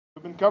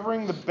We've been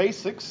covering the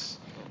basics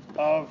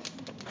of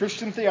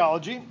Christian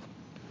theology.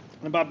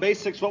 And by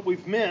basics, what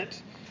we've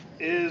meant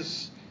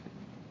is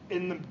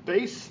in the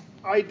base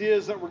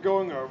ideas that we're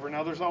going over.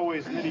 Now, there's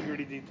always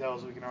nitty-gritty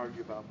details we can argue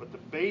about, but the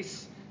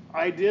base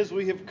ideas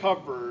we have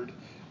covered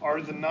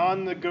are the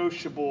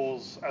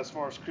non-negotiables as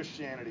far as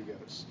Christianity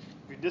goes.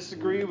 If you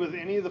disagree with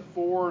any of the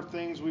four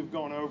things we've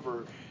gone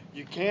over,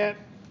 you can't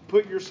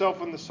put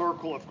yourself in the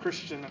circle of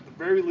Christian, at the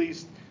very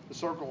least, the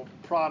circle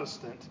of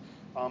Protestant.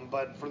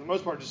 But for the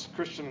most part, just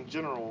Christian in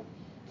general,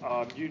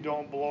 you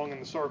don't belong in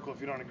the circle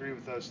if you don't agree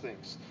with those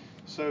things.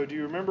 So do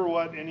you remember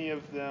what any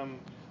of them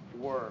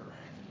were?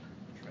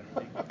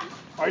 All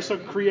right, so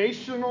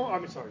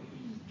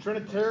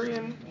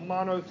Trinitarian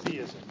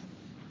monotheism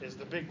is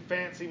the big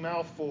fancy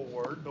mouthful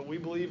word, but we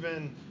believe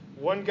in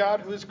one God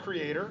who is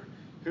creator,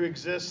 who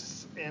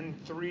exists in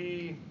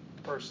three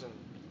person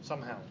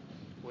somehow.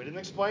 We didn't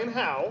explain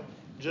how,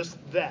 just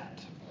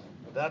that.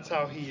 That's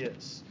how he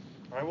is.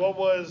 All right,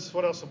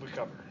 what else did we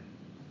cover?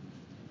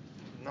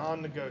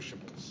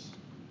 Non-negotiables.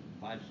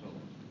 5 solas.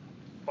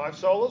 5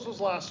 solas was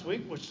last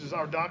week, which is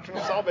our doctrine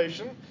of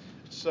salvation.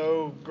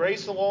 So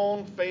grace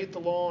alone, faith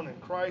alone,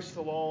 and Christ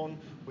alone.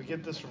 We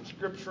get this from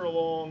Scripture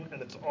alone,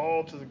 and it's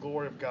all to the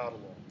glory of God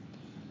alone.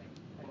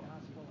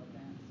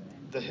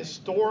 The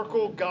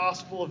historical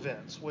gospel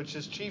events, which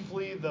is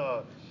chiefly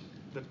the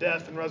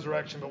death and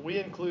resurrection, but we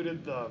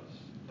included the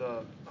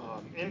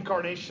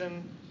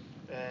incarnation,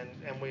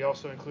 and we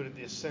also included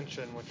the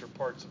ascension, which are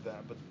parts of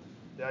that. But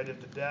the idea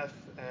of the death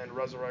and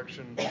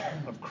resurrection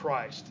of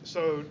Christ.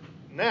 So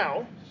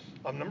now,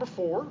 number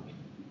 4,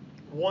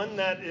 one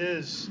that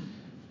is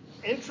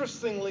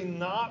interestingly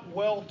not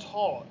well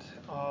taught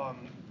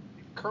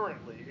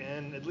currently,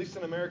 and at least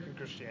in American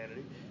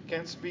Christianity,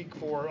 can't speak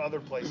for other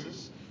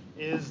places,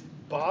 is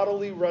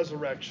bodily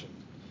resurrection.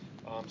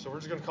 So we're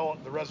just going to call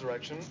it the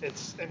resurrection.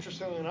 It's,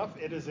 interestingly enough,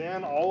 it is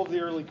in all of the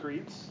early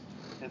creeds.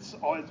 It's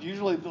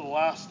usually the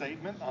last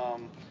statement,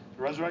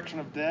 the resurrection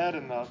of dead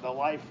and the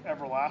life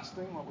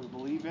everlasting, what we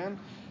believe in.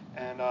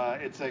 And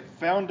it's a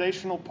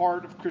foundational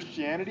part of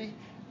Christianity.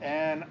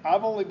 And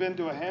I've only been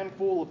to a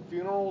handful of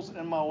funerals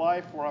in my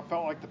life where I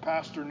felt like the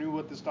pastor knew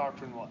what this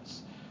doctrine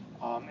was.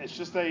 It's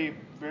just a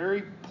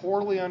very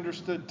poorly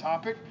understood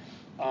topic.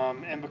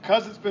 And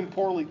because it's been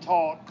poorly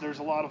taught, there's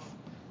a lot of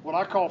what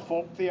I call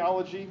folk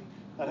theology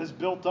that has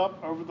built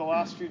up over the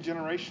last few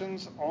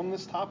generations on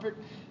this topic.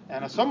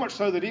 And so much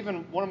so that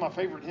even one of my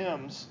favorite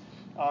hymns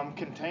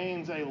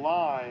contains a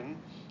line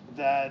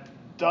that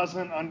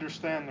doesn't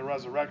understand the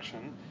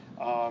resurrection.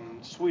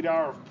 Sweet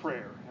Hour of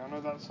Prayer. Y'all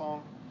know that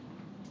song?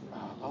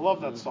 I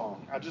love that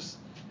song.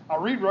 I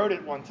rewrote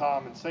it one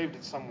time and saved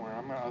it somewhere.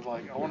 I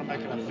want to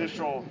make an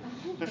official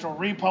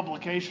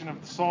republication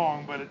of the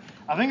song, but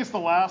I think it's the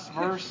last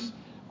verse.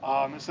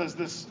 It says,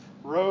 "This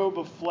robe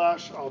of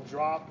flesh I'll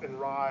drop and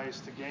rise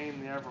to gain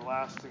the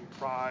everlasting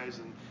prize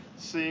and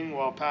sing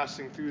while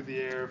passing through the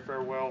air.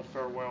 Farewell,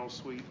 farewell,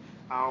 sweet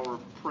hour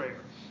of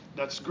prayer."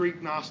 That's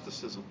Greek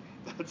Gnosticism.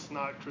 That's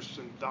not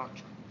Christian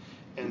doctrine.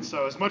 And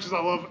so as much as I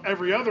love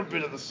every other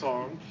bit of the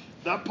song,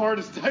 that part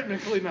is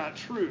technically not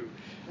true.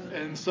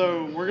 And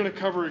so we're going to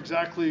cover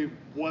exactly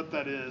what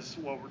that is,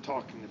 what we're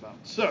talking about.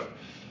 So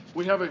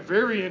we have a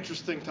very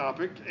interesting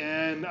topic,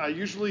 and I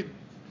usually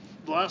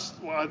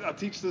I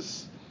teach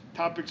this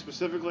topic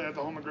specifically at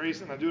the Home of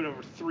Grace, and I do it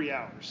over 3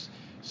 hours.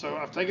 So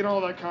I've taken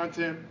all that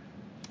content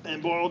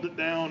and boiled it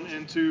down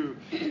into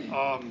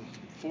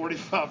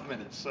 45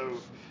 minutes. So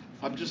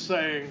I'm just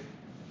saying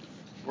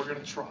we're going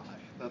to try.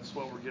 That's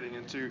what we're getting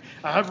into.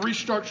 I have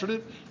restructured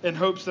it in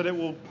hopes that it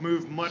will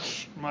move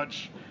much,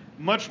 much,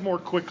 much more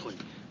quickly.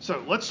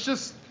 So let's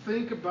just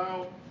think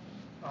about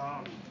a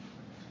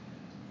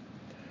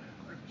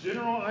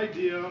general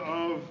idea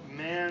of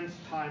man's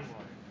timeline.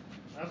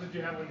 That's what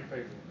you have on your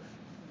paper.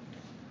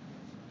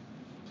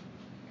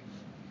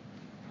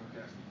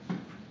 Okay.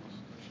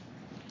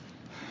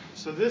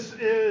 So this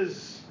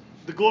is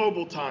the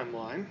global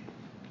timeline,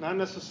 not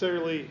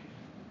necessarily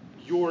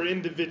your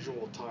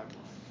individual timeline.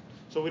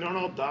 So we don't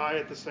all die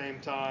at the same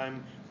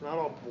time. We're not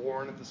all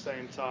born at the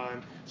same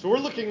time. So we're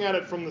looking at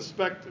it from the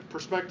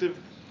perspective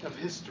of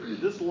history.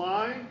 This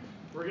line,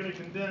 we're going to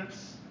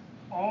condense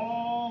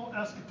all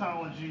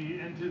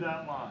eschatology into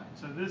that line.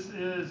 So this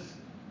is,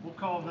 we'll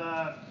call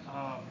that,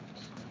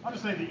 I'll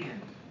just say the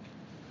end.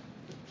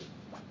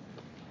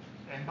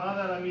 And by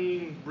that I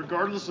mean,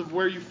 regardless of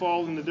where you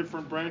fall in the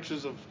different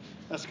branches of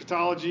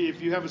eschatology,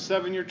 if you have a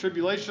 7-year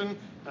tribulation,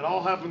 it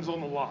all happens on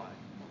the line.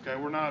 Okay,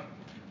 we're not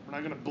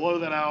going to blow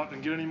that out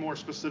and get any more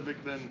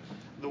specific than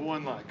the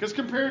one line. Because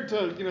compared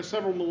to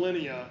several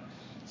millennia,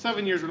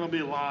 7 years are going to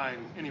be a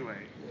line anyway.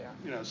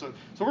 Yeah. So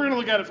we're going to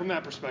look at it from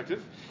that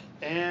perspective.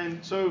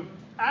 And so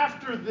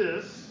after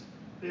this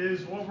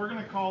is what we're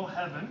going to call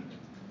heaven.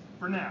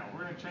 For now,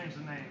 we're going to change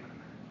the name in a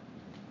minute.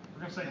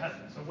 We're going to say heaven.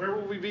 So where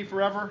will we be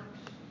forever?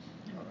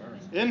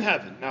 In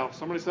heaven. Now,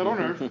 somebody said on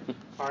earth.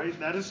 All right,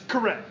 that is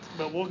correct,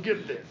 but we'll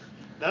get there.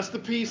 That's the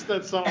piece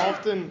that's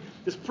often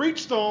is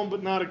preached on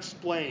but not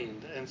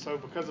explained, and so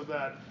because of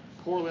that,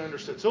 poorly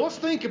understood. So let's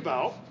think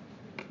about,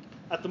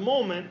 at the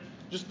moment,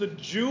 just the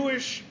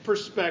Jewish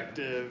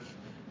perspective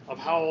of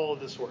how all of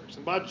this works.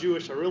 And by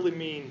Jewish, I really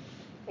mean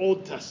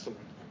Old Testament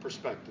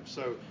perspective.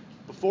 So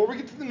before we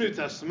get to the New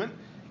Testament,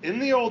 in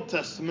the Old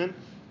Testament,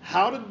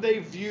 how did they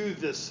view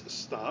this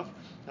stuff?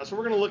 That's what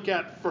we're going to look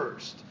at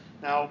first.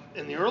 Now,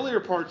 in the earlier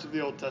parts of the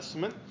Old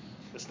Testament,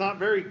 it's not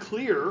very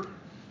clear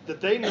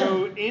that they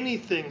know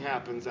anything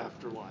happens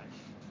after life.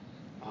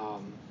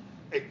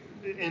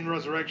 In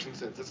resurrection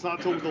sense. It's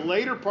not until the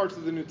later parts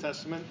of the New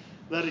Testament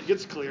that it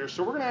gets clear.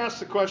 So we're going to ask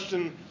the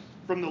question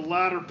from the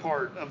latter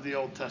part of the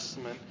Old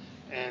Testament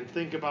and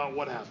think about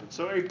what happens.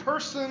 So a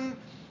person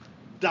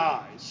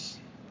dies.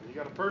 You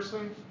got a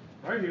person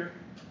right here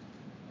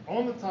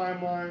on the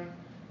timeline.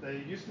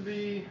 They used to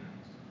be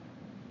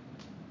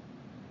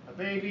a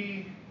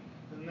baby,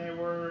 and they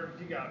were,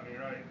 you got me,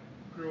 right?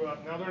 Grew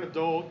up. Now they're an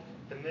adult,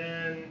 and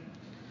then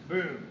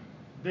boom,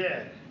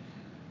 dead.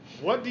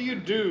 What do you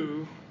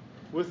do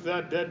with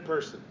that dead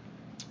person?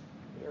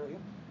 Bury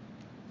him.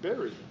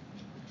 Bury them.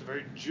 It's a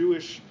very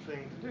Jewish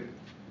thing to do.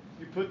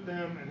 You put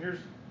them, and here's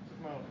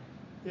my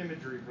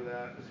imagery for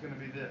that is going to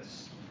be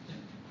this.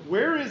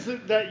 Where is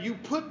it that you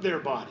put their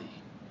body?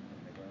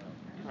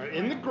 All right,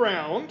 in the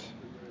ground.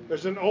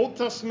 There's an Old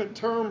Testament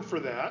term for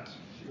that.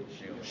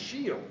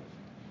 Sheol.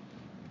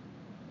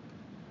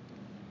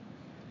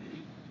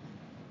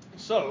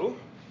 So,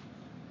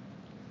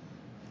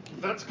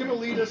 that's going to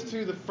lead us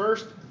to the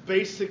first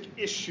basic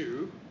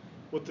issue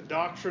with the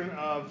doctrine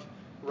of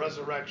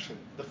resurrection.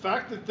 The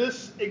fact that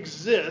this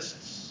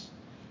exists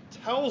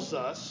tells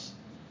us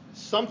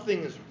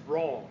something is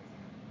wrong.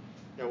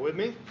 You with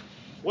me?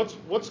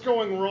 What's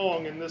going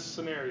wrong in this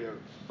scenario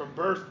from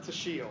birth to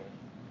Sheol?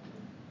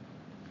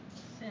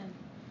 Sin.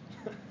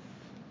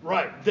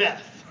 Right,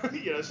 death.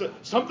 So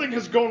something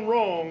has gone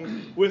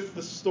wrong with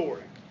the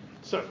story.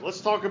 So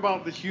let's talk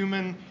about the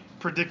human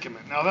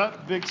predicament. Now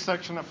that big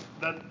section of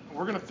that,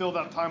 we're going to fill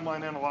that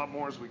timeline in a lot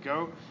more as we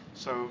go.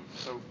 So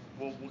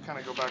we'll kind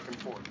of go back and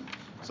forth.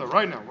 So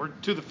right now we're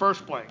to the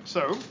first blank.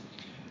 So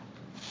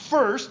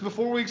first,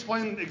 before we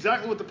explain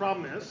exactly what the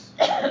problem is,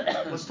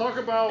 let's talk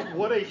about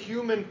what a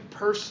human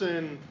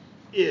person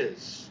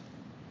is.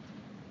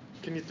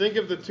 Can you think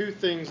of the two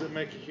things that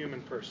make a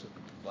human person?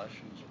 Flesh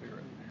and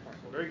spirit. All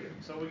right, very good.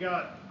 So we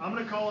got, I'm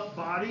going to call it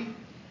body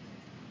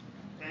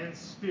and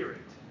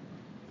spirit.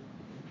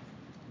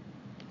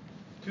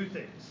 Two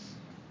things.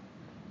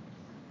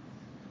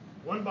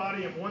 One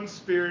body and one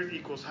spirit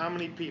equals how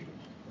many people?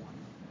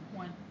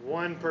 One.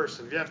 One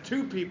person. If you have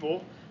two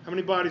people, how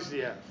many bodies do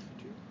you have?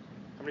 Two.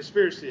 How many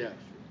spirits do you have?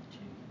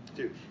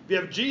 Two. If you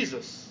have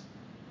Jesus,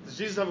 does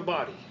Jesus have a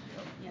body?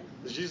 Yes.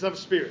 Does Jesus have a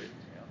spirit?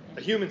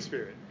 A human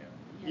spirit?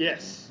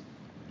 Yes.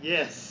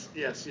 Yes.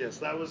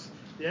 That was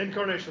the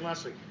incarnation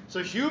last week.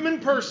 So human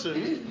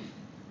person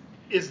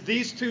is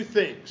these two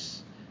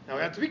things. Now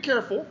we have to be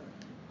careful.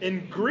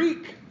 In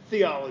Greek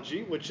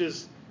theology, which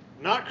is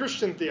not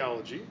Christian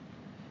theology,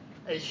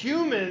 a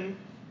human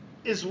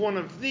is one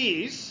of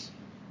these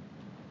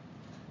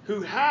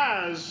who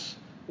has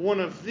one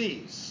of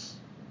these.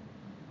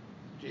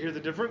 Do you hear the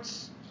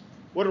difference?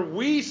 What are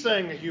we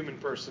saying a human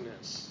person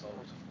is?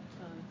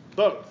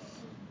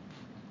 Both.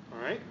 All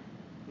right?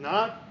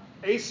 Not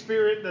a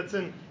spirit that's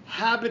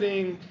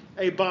inhabiting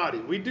a body.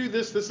 We do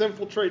this. This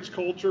infiltrates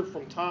culture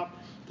from top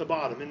to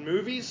bottom. In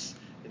movies,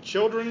 in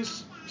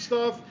children's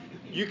stuff,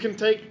 you can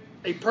take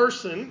a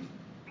person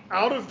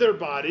out of their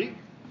body,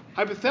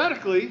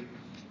 hypothetically,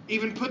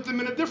 even put them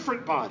in a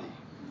different body.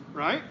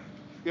 Right?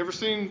 You ever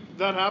seen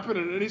that happen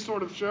in any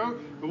sort of show?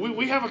 But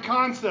we have a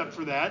concept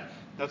for that.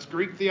 That's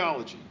Greek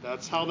theology.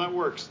 That's how that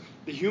works.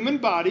 The human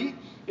body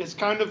is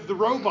kind of the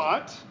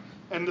robot,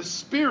 and the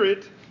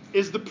spirit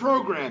is the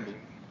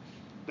programming.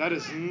 That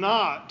is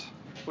not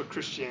what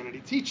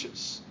Christianity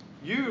teaches.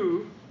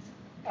 You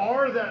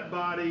are that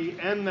body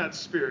and that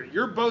spirit.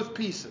 You're both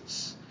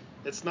pieces.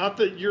 It's not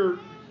that you're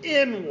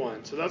in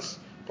one. So that's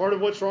part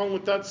of what's wrong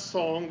with that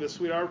song, the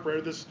Sweet Hour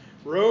Prayer. This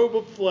robe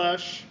of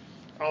flesh,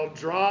 I'll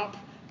drop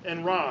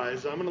and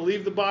rise. I'm going to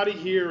leave the body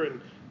here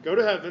and go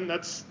to heaven.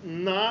 That's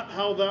not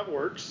how that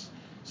works.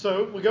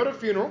 So we go to a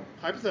funeral,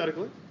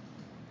 hypothetically,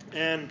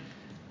 and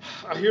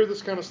I hear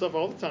this kind of stuff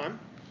all the time.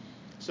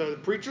 So the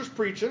preacher's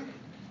preaching.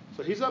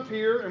 So he's up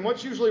here, and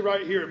what's usually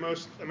right here at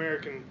most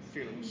American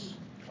funerals?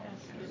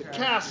 The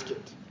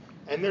casket.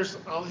 And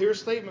I'll hear a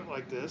statement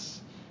like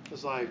this.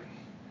 It's like,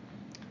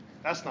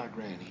 that's not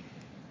Granny.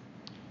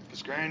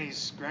 Because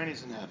Granny's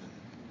in heaven.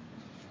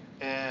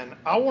 And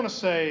I want to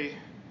say,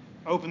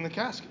 open the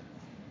casket.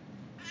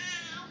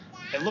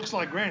 It looks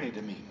like Granny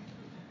to me.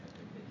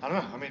 I don't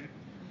know. I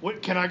mean,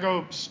 can I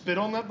go spit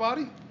on that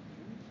body?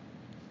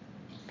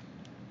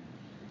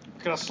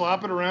 Can I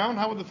slap it around?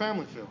 How would the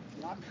family feel?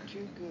 Not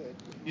too good.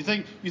 You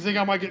think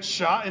I might get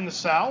shot in the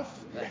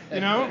South?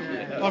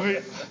 I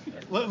mean,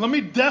 let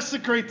me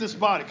desecrate this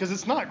body because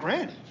it's not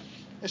Granny.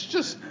 It's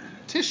just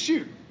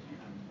tissue.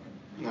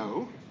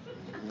 No.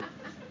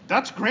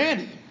 That's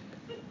Granny.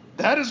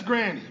 That is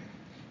Granny.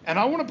 And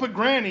I want to put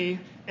Granny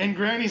in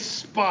Granny's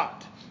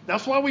spot.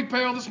 That's why we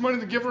pay all this money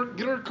to get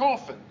her a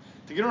coffin,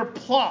 to get her a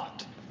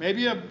plot,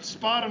 maybe a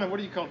spot on a, what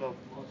do you call the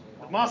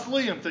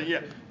mausoleum thing?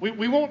 Yeah.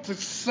 We want to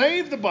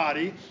save the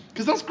body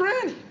because that's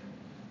Granny.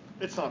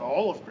 It's not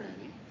all of Granny.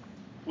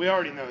 We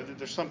already know that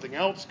there's something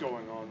else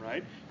going on,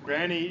 right?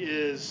 Granny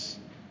is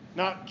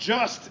not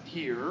just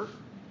here.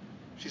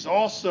 She's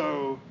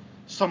also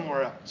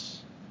somewhere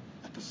else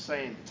at the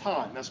same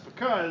time. That's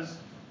because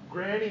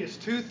Granny is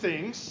two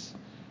things,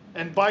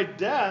 and by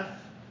death,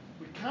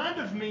 we kind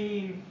of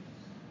mean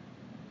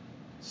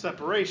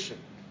separation.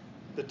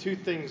 The two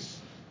things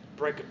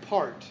break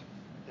apart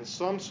in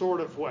some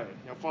sort of way.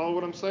 You follow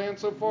what I'm saying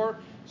so far?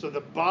 So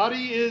the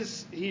body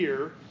is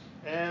here,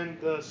 and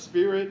the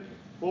spirit,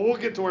 well, we'll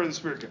get to where the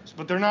spirit goes,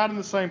 but they're not in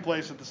the same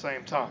place at the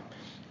same time.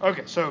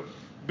 Okay, so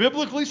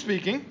biblically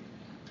speaking,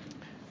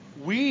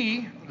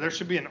 there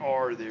should be an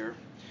R there.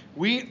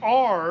 We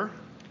are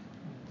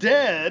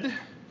dead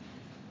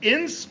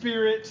in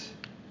spirit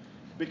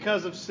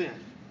because of sin.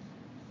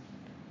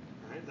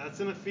 All right, that's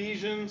in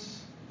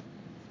Ephesians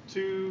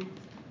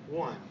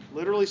 2:1.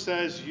 Literally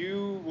says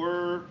you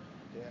were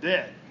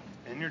dead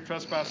in your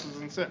trespasses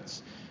and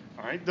sins.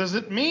 All right. Does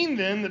it mean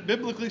then that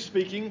biblically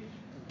speaking,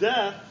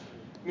 death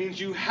means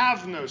you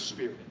have no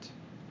spirit?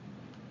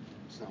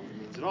 That's not what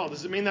it means at all.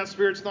 Does it mean that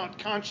spirit's not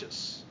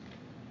conscious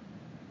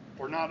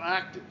or not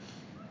active?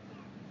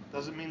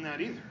 Doesn't mean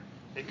that either.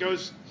 It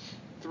goes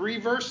 3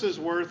 verses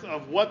worth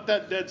of what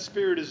that dead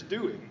spirit is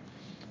doing.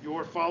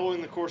 You're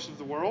following the course of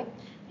the world.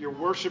 You're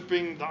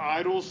worshiping the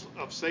idols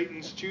of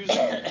Satan's choosing,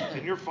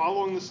 and you're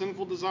following the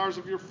sinful desires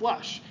of your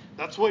flesh.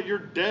 That's what your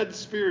dead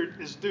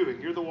spirit is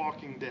doing. You're the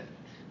walking dead.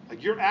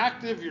 Like, you're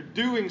active, you're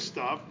doing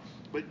stuff,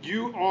 but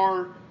you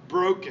are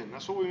broken.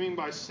 That's what we mean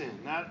by sin.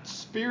 That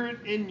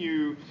spirit in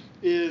you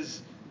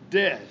is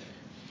dead.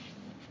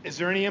 Is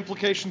there any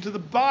implication to the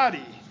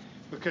body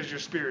because your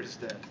spirit is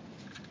dead?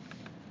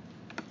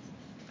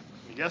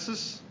 Any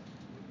guesses?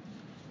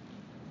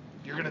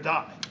 You're going to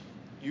die.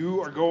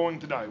 You are going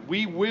to die.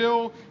 We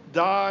will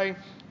die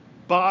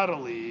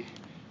bodily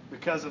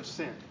because of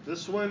sin.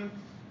 This one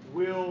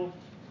will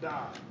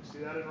die. See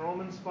that in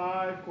Romans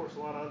 5? Of course, a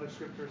lot of other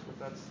scriptures, but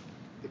that's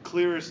the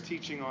clearest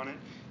teaching on it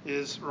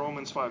is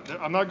Romans 5.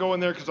 I'm not going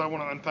there because I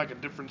want to unpack a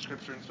different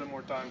scripture and spend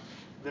more time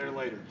there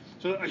later.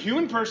 So a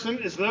human person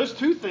is those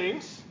two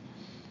things.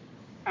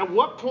 At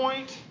what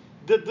point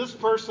did this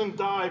person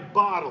die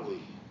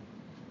bodily?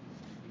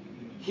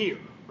 Here,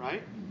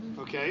 right?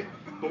 Okay.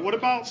 But what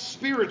about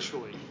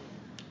spiritually?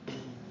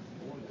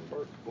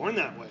 Born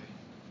that way.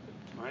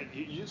 All right?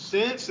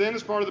 Sin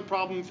is part of the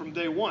problem from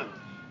day one.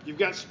 You've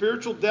got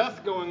spiritual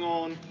death going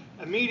on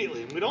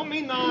immediately. And we don't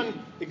mean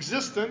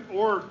non-existent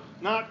or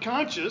not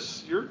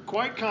conscious. You're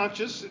quite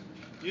conscious.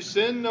 You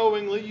sin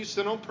knowingly. You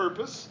sin on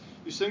purpose.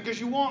 You sin because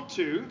you want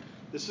to.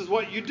 This is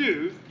what you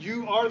do.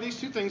 You are these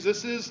two things.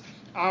 This is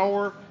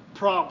our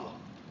problem.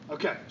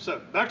 Okay,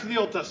 so back to the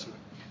Old Testament.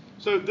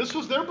 So this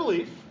was their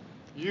belief.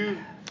 You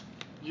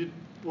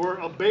were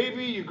a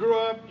baby, you grew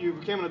up, you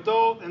became an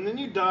adult, and then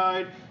you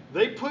died.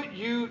 They put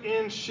you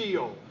in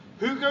Sheol.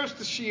 Who goes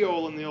to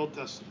Sheol in the Old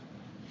Testament?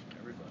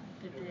 Everybody.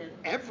 The dead.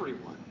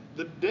 Everyone.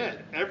 The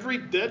dead. Every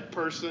dead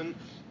person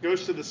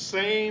goes to the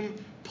same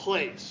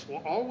place.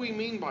 Well, all we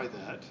mean by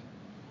that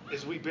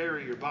is we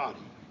bury your body.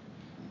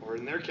 Or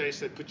in their case,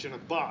 they put you in a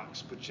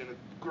box, put you in a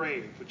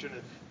grave, put you in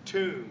a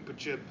tomb,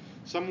 put you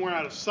somewhere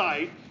out of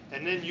sight,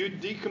 and then you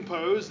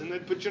decompose, and they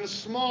put you in a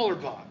smaller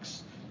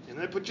box. And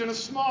they put you in a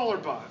smaller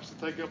box to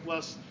take up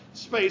less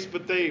space,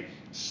 but they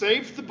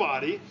saved the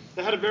body.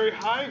 They had a very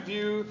high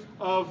view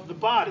of the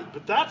body.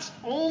 But that's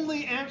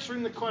only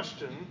answering the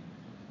question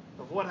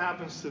of what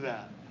happens to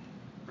that,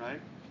 right?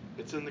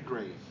 It's in the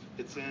grave.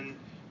 It's in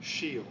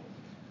Sheol.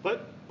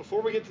 But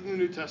before we get to the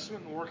New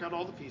Testament and work out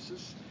all the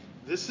pieces,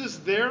 this is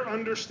their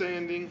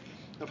understanding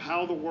of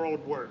how the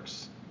world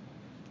works.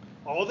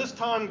 All this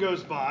time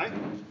goes by,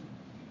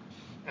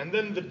 and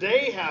then the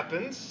day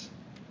happens,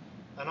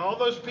 and all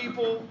those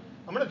people,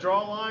 I'm going to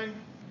draw a line.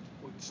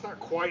 It's not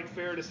quite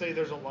fair to say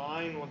there's a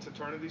line once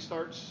eternity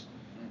starts,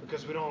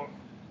 because we don't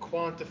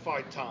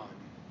quantify time.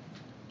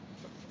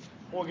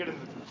 We'll get into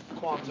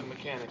quantum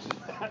mechanics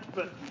of that.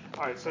 But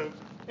all right, so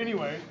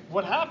anyway,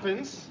 what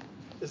happens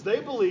is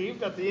they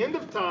believed at the end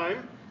of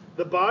time,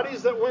 the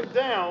bodies that went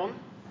down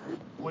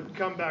would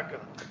come back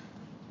up.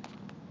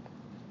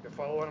 You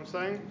follow what I'm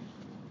saying?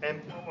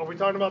 And are we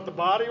talking about the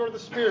body or the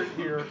spirit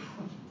here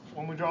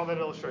when we draw that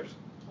illustration?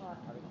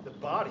 The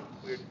body.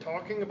 We're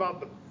talking about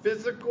the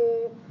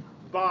physical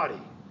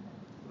body.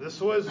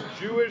 This was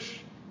Jewish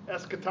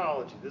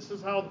eschatology. This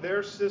is how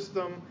their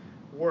system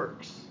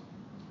works.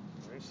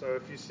 Right, so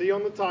if you see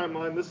on the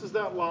timeline, this is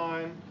that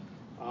line.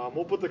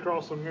 We'll put the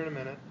cross on here in a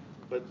minute.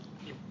 But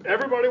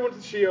everybody went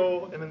to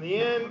Sheol, and in the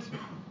end,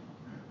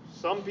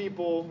 some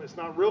people, it's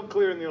not real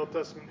clear in the Old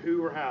Testament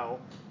who or how,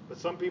 but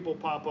some people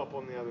pop up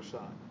on the other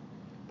side.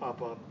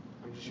 Pop up.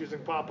 I'm just using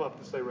pop up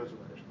to say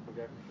resurrection.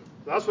 Okay?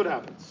 So that's what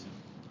happens.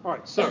 All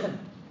right, so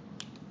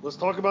let's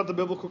talk about the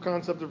biblical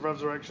concept of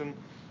resurrection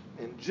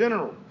in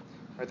general. All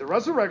right, the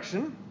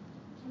resurrection.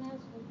 Can I ask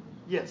one?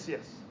 Yes.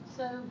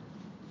 So,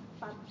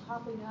 by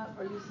popping up,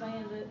 are you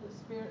saying that the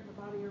spirit and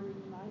the body are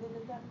reunited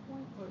at that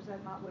point, or is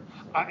that not what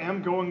you're saying? I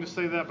am going to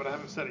say that, but I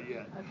haven't said it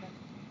yet. Okay.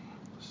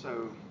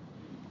 So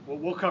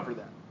we'll cover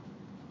that.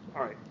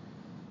 All right.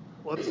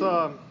 Let's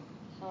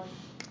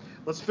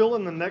fill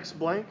in the next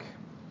blank,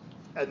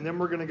 and then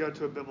we're going to go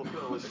to a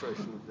biblical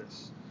illustration of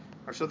this.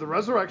 All right, so the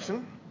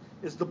resurrection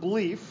is the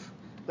belief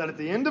that at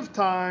the end of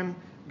time,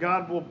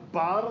 God will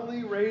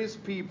bodily raise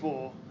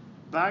people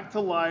back to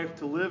life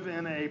to live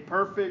in a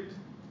perfect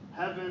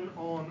heaven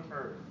on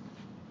earth.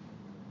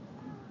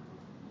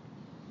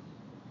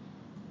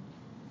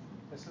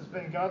 This has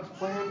been God's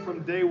plan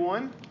from day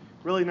one.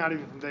 Really not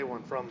even from day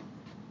one. From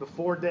the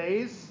 4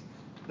 days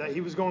that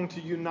he was going to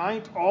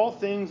unite all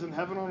things in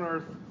heaven on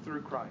earth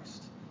through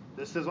Christ.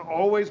 This has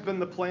always been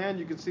the plan.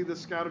 You can see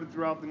this scattered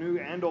throughout the New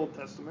and Old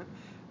Testament.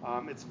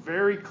 It's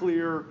very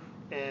clear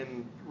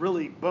in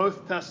really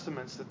both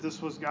Testaments that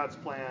this was God's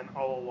plan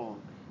all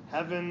along.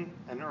 Heaven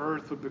and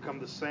earth would become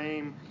the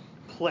same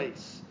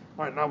place.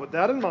 All right, now with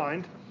that in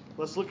mind,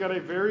 let's look at a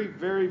very,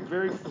 very,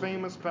 very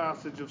famous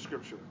passage of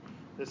Scripture.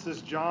 This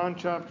is John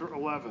chapter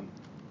 11.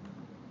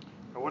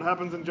 Now, what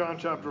happens in John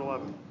chapter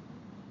 11?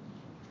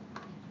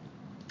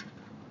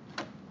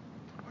 Oh,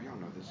 y'all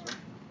know this one.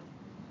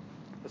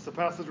 It's the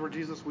passage where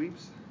Jesus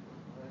weeps.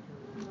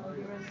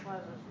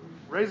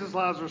 Raises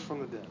Lazarus from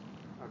the dead.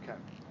 Okay.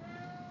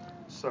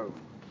 So,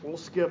 we'll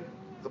skip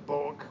the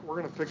bulk. We're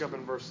going to pick up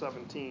in verse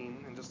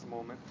 17 in just a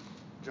moment.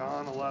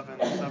 John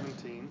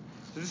 11:17.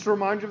 So just to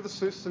remind you of the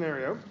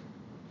scenario,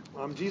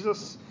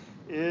 Jesus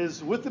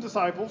is with the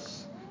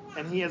disciples,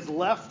 and he has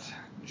left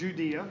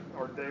Judea,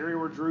 or the area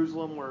where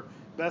Jerusalem, where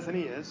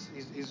Bethany is.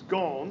 He's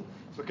gone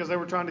because they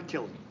were trying to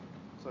kill him.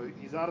 So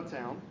he's out of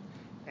town.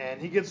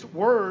 And he gets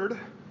word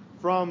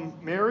from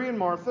Mary and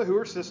Martha, who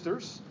are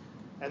sisters,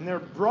 and their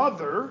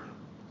brother,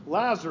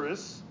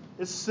 Lazarus,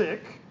 is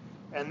sick.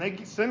 And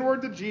they send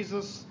word to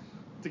Jesus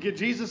to get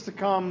Jesus to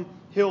come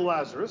heal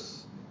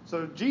Lazarus.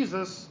 So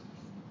Jesus,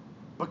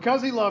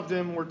 because he loved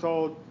him, we're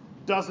told,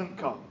 doesn't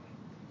come.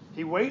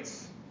 He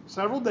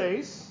several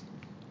days,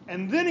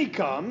 and then he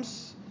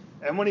comes,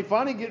 and when he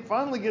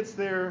finally gets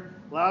there,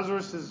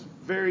 Lazarus is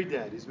very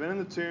dead. He's been in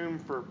the tomb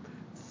for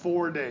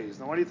 4 days.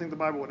 Now, why do you think the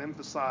Bible would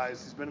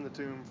emphasize he's been in the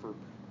tomb for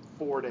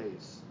 4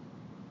 days?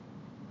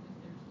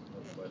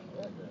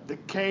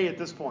 Decay at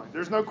this point.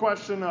 There's no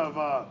question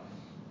of,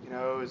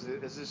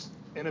 is this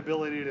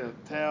inability to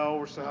tell?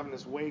 We're still having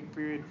this wake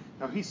period.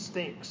 No, he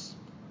stinks.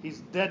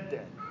 He's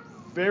dead.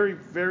 Very,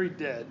 very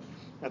dead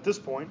at this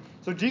point.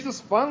 So Jesus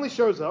finally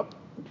shows up,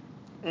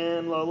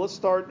 and let's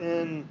start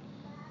in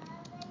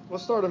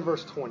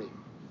verse 20.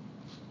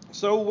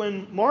 So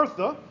when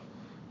Martha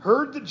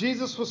heard that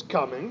Jesus was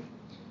coming,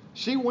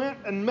 she went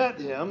and met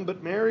him,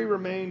 but Mary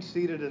remained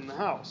seated in the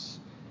house.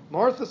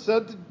 Martha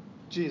said to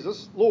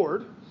Jesus,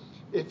 "Lord,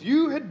 if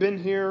you had been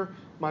here,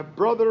 my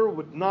brother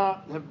would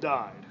not have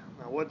died."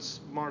 Now, what's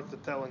Martha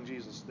telling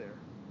Jesus there?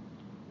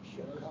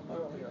 Should have come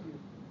earlier.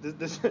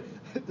 This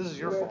is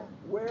your fault.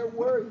 Where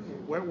were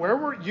you? Where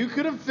were you?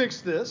 Could have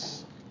fixed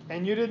this,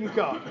 and you didn't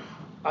come.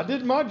 I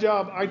did my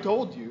job. I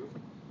told you.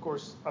 Of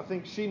course, I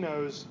think she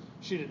knows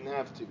she didn't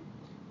have to,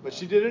 but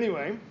she did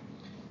anyway,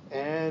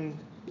 and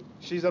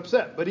she's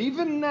upset. But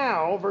even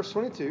now, verse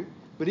 22.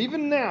 But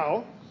even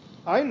now,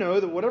 I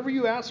know that whatever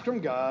you ask from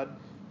God,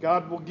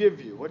 God will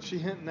give you. What's she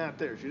hinting at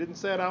there? She didn't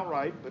say it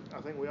outright, but I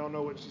think we all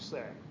know what she's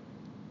saying.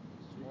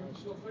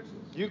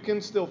 You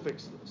can still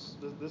fix this.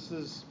 This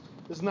is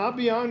not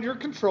beyond your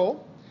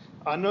control.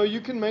 I know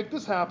you can make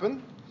this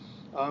happen.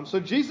 So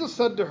Jesus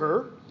said to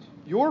her,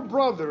 "Your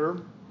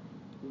brother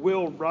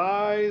will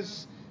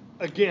rise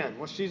again."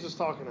 What's Jesus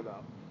talking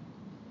about?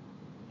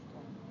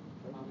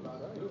 He's going to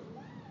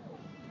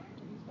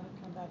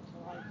come back to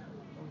life.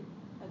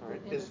 All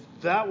right. Is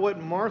that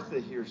what Martha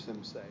hears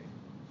him say?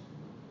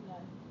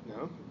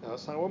 No,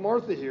 that's not what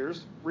Martha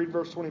hears. Read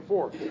verse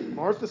 24.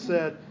 Martha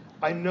said,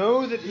 "I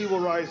know that he will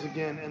rise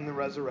again in the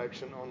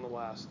resurrection on the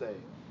last day."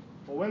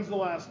 Well, when's the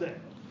last day?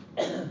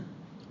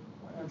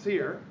 It's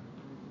here.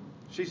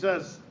 She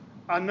says,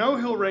 "I know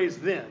he'll raise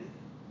then."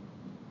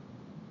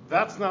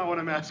 That's not what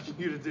I'm asking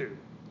you to do.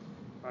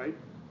 Right?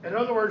 In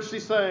other words,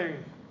 she's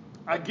saying,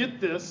 I get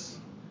this.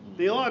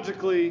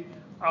 Theologically,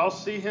 I'll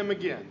see him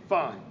again.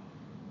 Fine.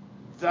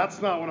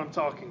 That's not what I'm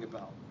talking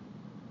about.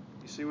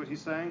 You see what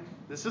he's saying?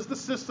 This is the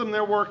system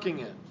they're working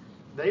in.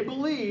 They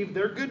believe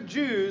they're good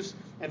Jews.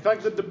 In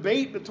fact, the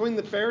debate between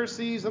the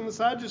Pharisees and the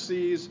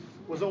Sadducees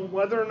was on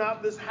whether or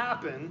not this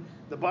happened.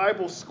 The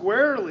Bible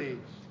squarely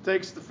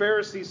takes the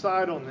Pharisee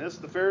side on this.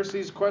 The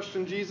Pharisees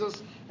questioned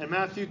Jesus in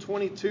Matthew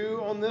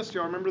 22 on this.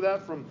 Y'all remember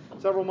that from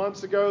several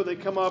months ago? They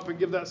come up and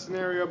give that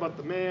scenario about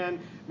the man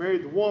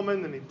married the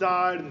woman, and he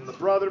died, and the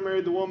brother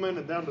married the woman,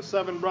 and down to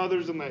 7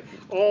 brothers, and they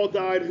all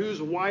died.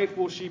 Whose wife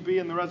will she be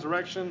in the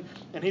resurrection?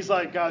 And he's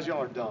like, guys,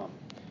 y'all are dumb.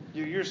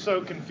 You're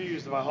so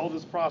confused about how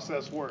this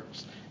process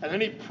works. And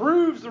then he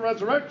proves the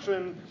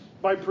resurrection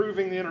by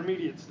proving the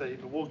intermediate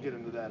state, but we'll get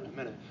into that in a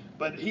minute.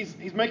 But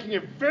he's making a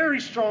very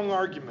strong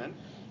argument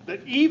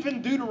that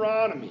even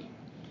Deuteronomy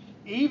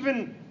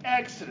Even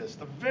Exodus,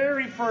 the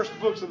very first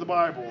books of the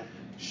Bible,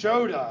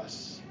 showed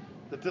us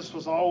that this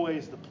was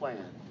always the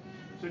plan.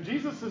 So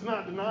Jesus is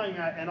not denying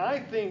that. And I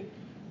think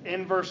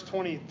in verse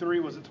 23,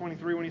 was it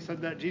 23 when he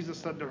said that? Jesus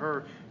said to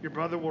her, your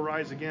brother will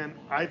rise again.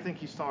 I think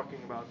he's talking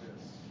about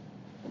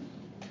this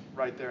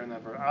right there in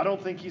that verse. I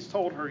don't think he's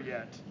told her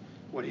yet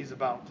what he's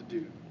about to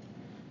do.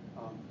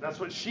 That's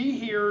what she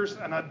hears,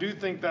 and I do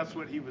think that's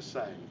what he was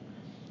saying.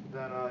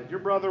 That your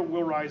brother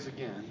will rise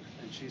again.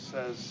 And she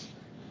says,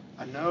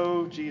 I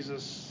know,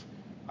 Jesus,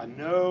 I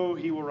know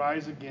he will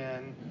rise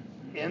again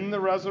in the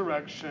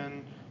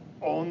resurrection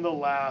on the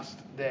last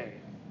day.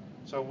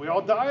 So we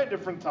all die at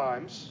different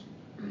times,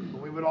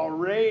 but we would all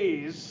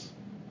raise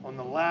on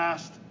the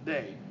last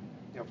day.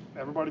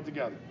 Everybody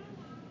together.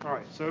 All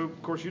right, so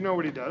of course you know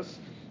what he does.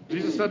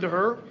 Jesus said to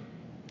her,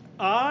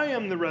 I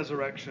am the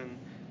resurrection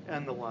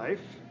and the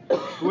life.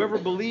 Whoever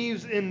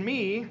believes in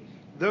me,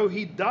 though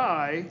he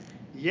die,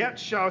 yet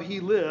shall he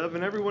live,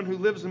 and everyone who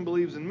lives and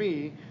believes in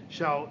me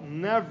shall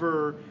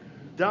never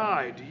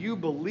die. Do you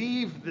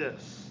believe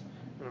this?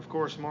 And of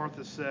course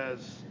Martha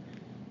says,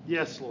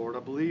 yes, Lord, I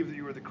believe that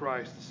you are the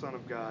Christ, the Son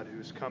of God, who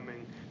is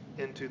coming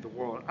into the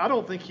world. I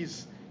don't think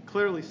he's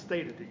clearly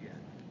stated it yet.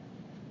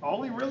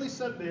 All he really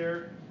said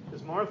there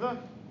is, Martha,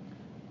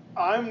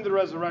 I'm the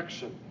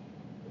resurrection.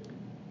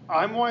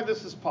 I'm why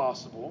this is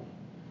possible.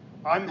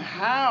 I'm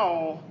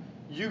how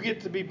you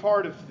get to be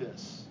part of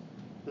this.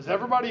 Does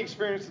everybody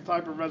experience the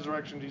type of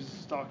resurrection Jesus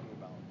is talking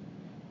about?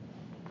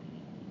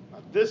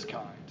 Not this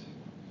kind.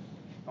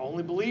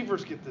 Only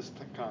believers get this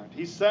kind.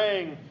 He's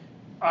saying,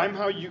 I'm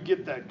how you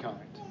get that kind.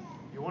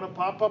 You want to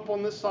pop up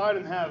on this side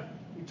and have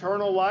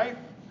eternal life?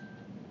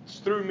 It's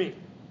through me.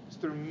 It's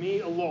through me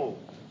alone.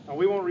 Now,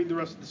 we won't read the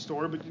rest of the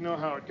story, but you know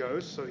how it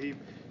goes. So he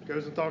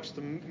goes and talks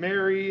to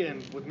Mary,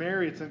 and with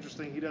Mary, it's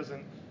interesting. He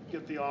doesn't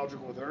get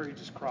theological with her. He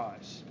just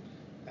cries.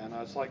 And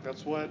it's like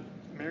that's what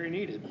Mary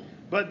needed.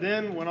 But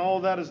then when all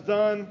of that is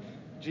done,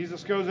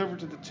 Jesus goes over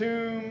to the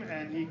tomb,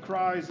 and he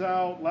cries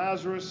out,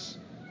 Lazarus,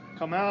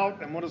 come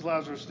out. And what does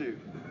Lazarus do?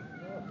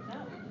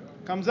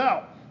 Comes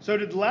out. So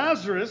did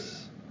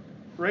Lazarus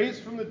raise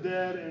from the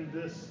dead in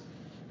this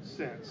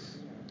sense?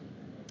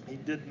 He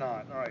did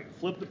not. All right,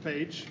 flip the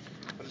page.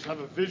 I just have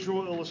a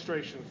visual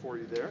illustration for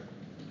you there.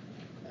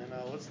 And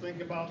let's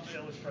think about the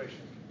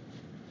illustration.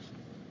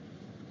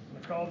 I'm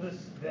going to call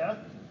this death.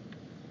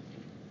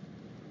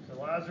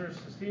 So Lazarus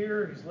is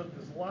here. He's lived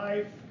his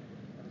life.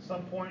 At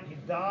some point he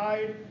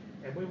died.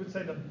 And we would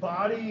say the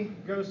body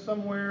goes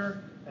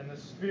somewhere and the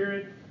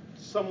spirit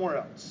somewhere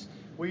else.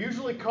 We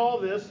usually call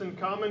this in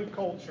common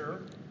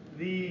culture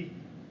the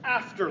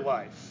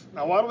afterlife.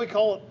 Now, why do we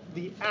call it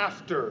the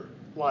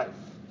afterlife?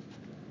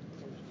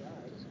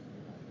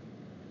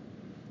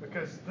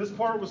 Because this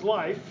part was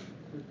life,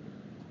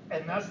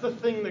 and that's the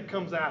thing that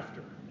comes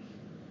after,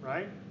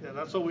 right? Yeah,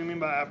 that's what we mean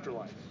by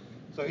afterlife.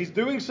 So he's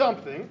doing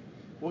something.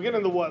 We'll get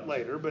into what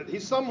later, but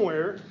he's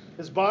somewhere.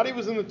 His body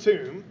was in the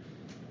tomb,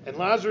 and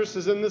Lazarus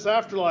is in this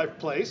afterlife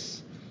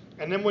place.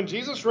 And then when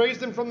Jesus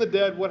raised him from the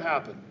dead, what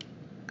happened?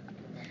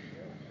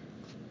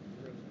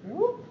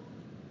 Whoop.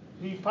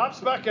 He pops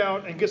back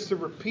out and gets to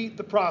repeat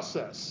the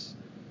process.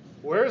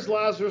 Where's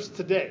Lazarus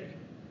today?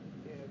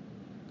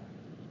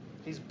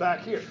 He's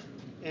back here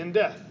in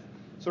death.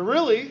 So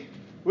really,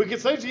 we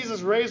could say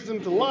Jesus raised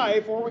him to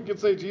life, or we could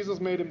say Jesus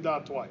made him die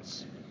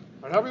twice.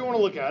 Or however you want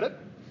to look at it.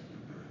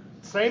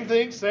 Same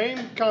thing, same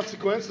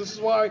consequence. This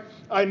is why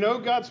I know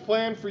God's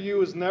plan for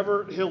you is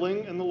never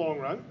healing in the long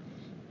run,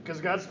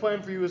 because God's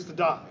plan for you is to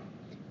die.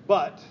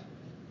 But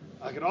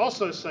I could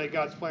also say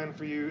God's plan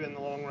for you in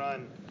the long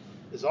run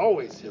is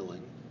always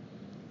healing,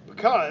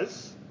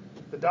 because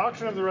the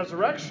doctrine of the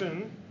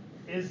resurrection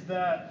is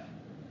that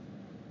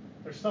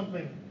there's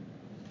something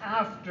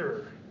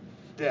after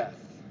death.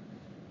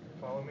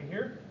 Follow me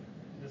here?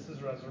 This is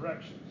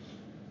resurrection.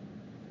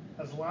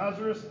 Has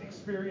Lazarus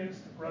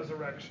experienced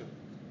resurrection?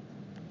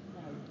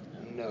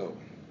 No,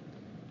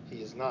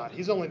 he has not.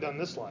 He's only done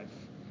this life.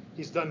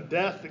 He's done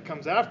death that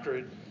comes after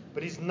it,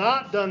 but he's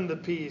not done the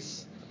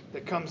piece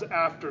that comes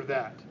after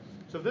that.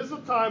 So if this is a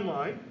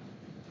timeline,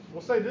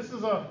 we'll say this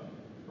is a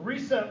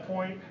reset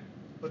point,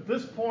 but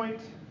this point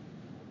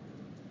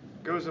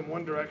goes in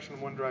one direction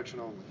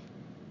only.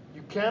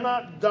 You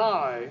cannot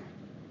die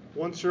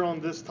once you're on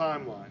this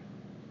timeline.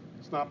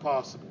 It's not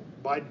possible,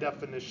 by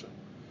definition.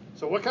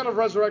 So what kind of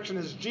resurrection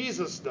has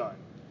Jesus done?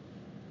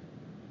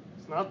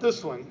 It's not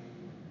this one.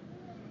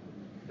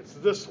 It's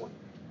this one.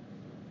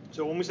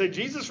 So when we say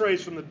Jesus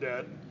raised from the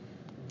dead,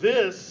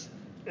 this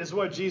is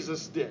what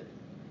Jesus did.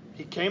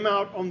 He came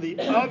out on the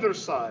other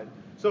side.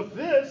 So if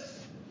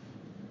this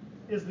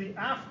is the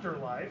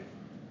afterlife,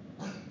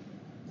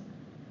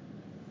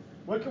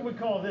 what can we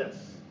call this?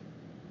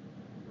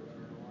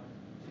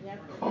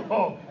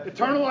 Oh,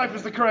 eternal life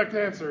is the correct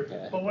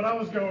answer. But what I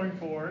was going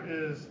for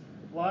is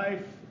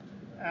life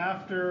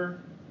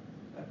after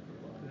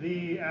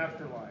the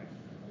afterlife.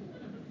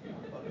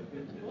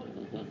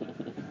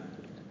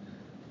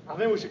 I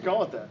think we should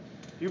call it that.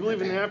 Do you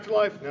believe in the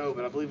afterlife? No,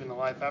 but I believe in the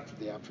life after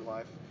the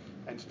afterlife.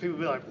 And just people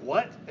be like,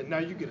 what? And now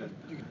you can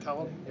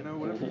tell them,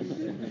 whatever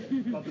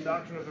about the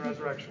doctrine of the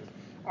resurrection.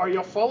 All right,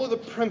 y'all follow the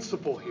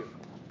principle here.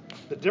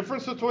 The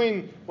difference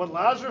between what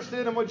Lazarus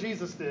did and what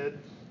Jesus did,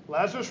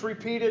 Lazarus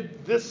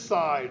repeated this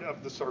side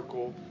of the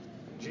circle.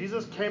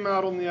 Jesus came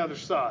out on the other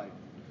side.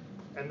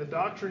 And the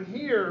doctrine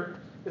here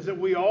is that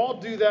we all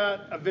do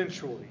that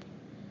eventually.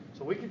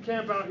 So we could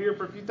camp out here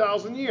for a few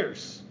thousand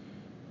years,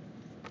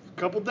 a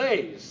couple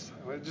days.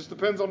 It just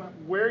depends on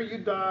where you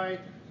die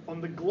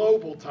on the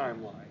global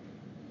timeline.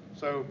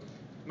 So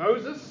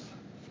Moses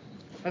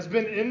has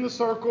been in the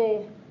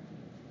circle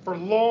for a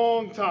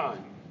long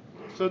time.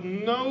 So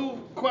no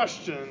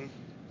question,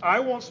 I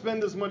won't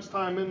spend as much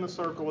time in the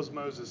circle as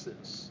Moses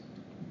is.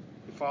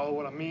 You follow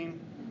what I mean?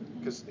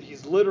 Because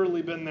he's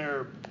literally been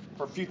there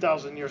for a few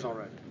thousand years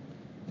already.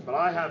 But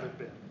I haven't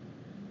been.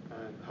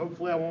 And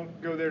hopefully I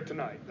won't go there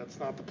tonight. That's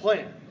not the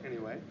plan,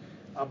 anyway.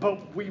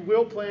 But we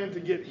will plan to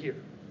get here.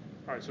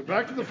 All right, so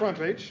back to the front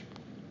page.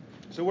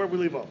 So where we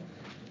leave off.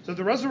 So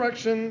the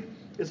resurrection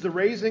is the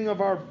raising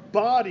of our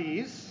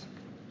bodies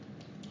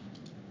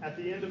at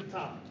the end of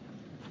time.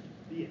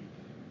 The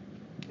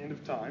end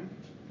of time.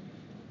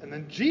 And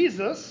then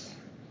Jesus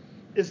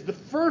is the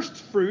first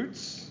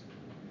fruits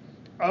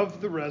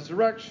of the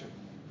resurrection.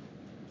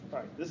 All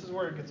right, this is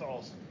where it gets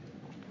awesome.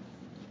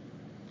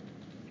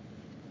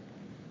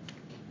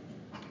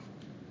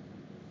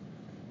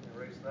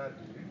 Erase that,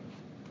 dude.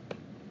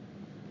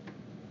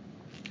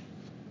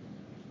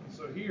 And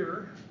so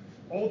here,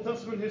 Old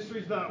Testament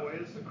history is that way.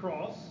 It's the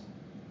cross.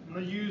 And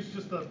they use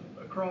just a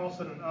cross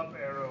and an up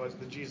arrow as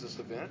the Jesus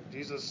event.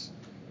 Jesus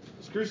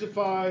was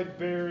crucified,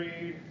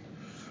 buried,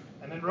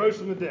 and then rose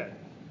from the dead.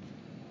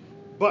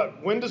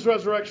 But when does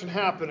resurrection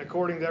happen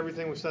according to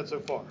everything we've said so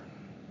far?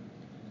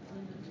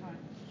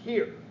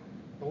 Here.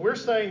 But we're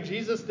saying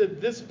Jesus did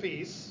this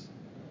piece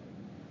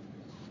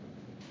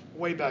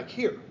way back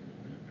here.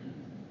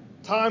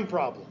 Time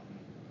problem.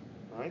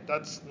 Right?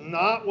 That's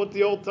not what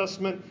the Old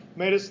Testament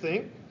made us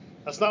think.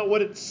 That's not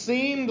what it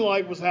seemed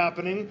like was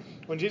happening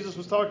when Jesus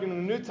was talking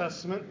in the New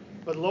Testament.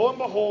 But lo and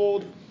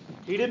behold,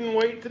 he didn't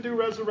wait to do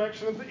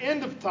resurrection at the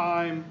end of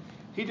time.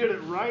 He did it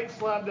right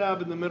slap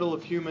dab in the middle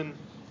of human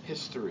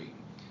history.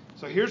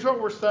 So here's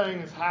what we're saying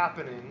is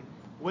happening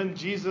when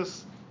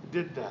Jesus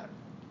did that.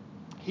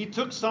 He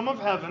took some of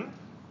heaven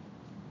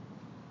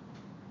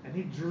and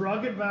he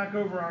drug it back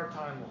over our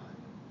timeline.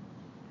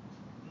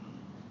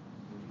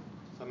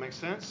 Does that make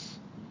sense?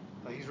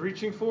 He's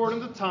reaching forward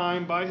into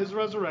time by his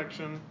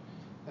resurrection,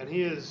 and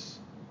he is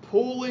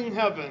pulling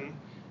heaven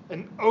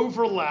an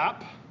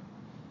overlap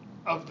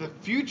of the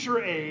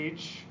future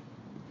age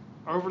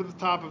over the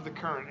top of the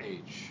current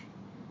age.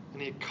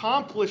 And he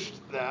accomplished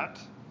that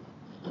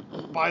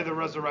by the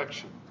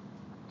resurrection.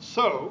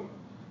 So,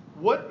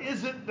 what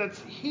is it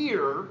that's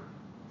here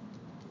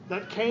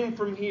that came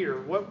from here?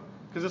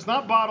 Because it's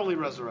not bodily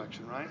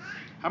resurrection, right?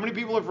 How many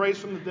people have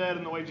raised from the dead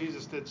in the way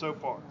Jesus did so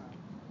far?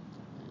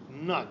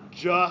 None.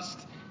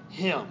 Just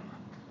him.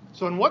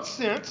 So in what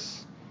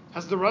sense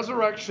has the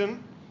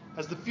resurrection,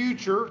 has the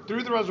future,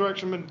 through the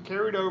resurrection, been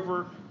carried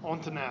over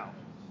onto now?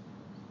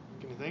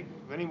 Can you think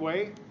of any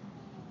way?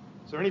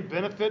 Is there any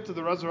benefit to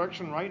the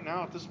resurrection right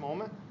now at this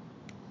moment?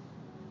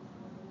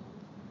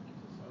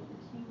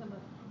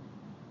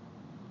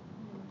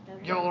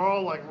 Y'all are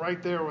all like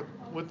right there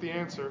with the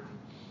answer.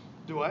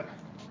 Do what?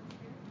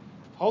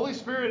 Holy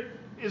Spirit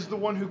is the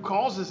one who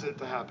causes it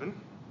to happen.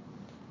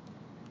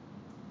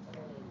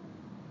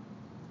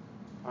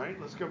 All right,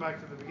 let's go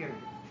back to the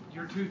beginning.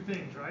 Your two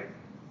things, right?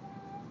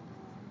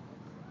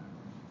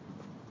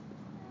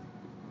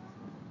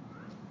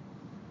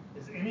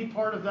 Is any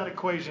part of that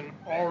equation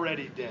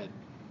already dead?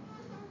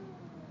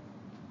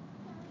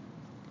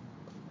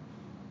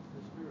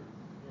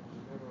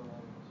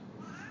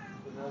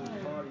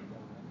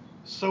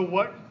 So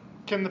what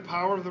can the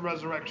power of the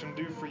resurrection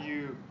do for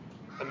you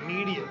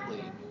immediately?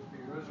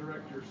 You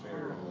resurrect your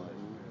spirit.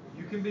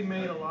 You can be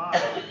made alive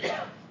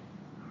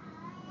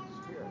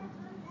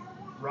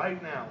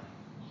right now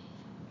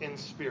in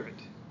spirit.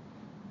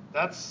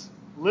 That's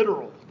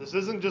literal. This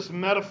isn't just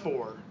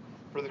metaphor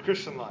for the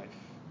Christian life.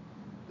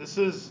 This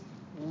is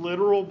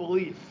literal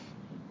belief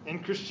in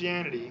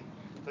Christianity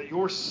that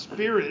your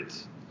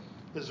spirit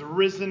is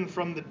risen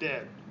from the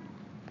dead.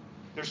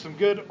 There's some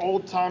good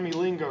old-timey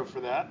lingo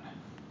for that.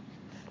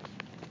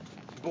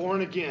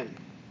 Born again.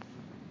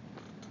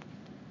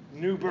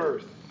 New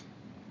birth.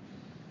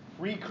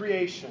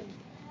 Recreation.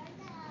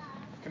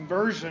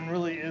 Conversion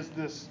really is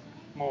this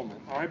moment.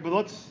 All right,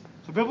 but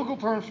so biblical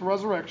terms for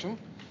resurrection.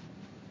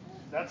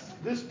 That's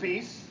this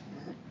piece.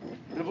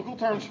 Biblical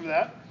terms for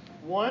that.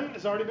 One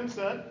has already been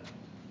said.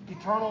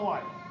 Eternal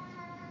life.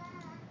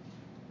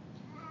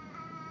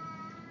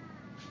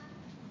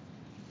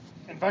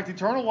 In fact,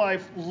 eternal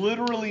life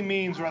literally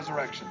means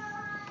resurrection.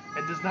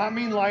 It does not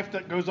mean life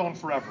that goes on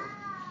forever.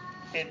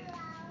 It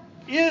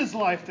is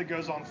life that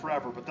goes on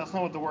forever, but that's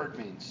not what the word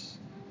means.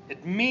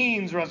 It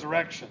means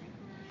resurrection.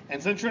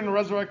 And since you're in a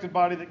resurrected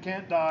body that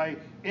can't die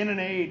in an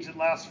age that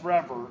lasts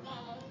forever,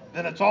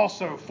 then it's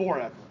also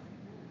forever.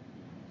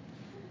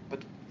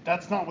 But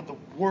That's not what the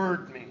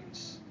word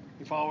means.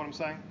 You follow what I'm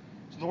saying?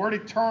 So the word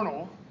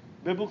eternal,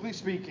 biblically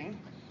speaking,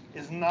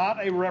 is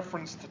not a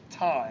reference to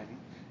time.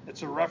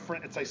 It's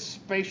a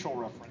spatial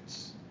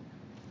reference.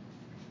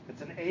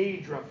 It's an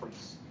age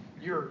reference.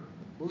 You're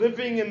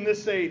living in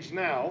this age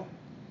now.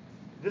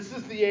 This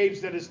is the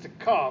age that is to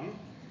come.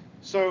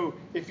 So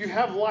if you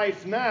have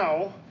life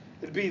now,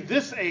 it'd be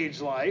this age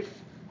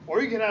life,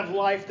 or you can have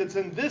life that's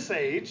in this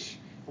age.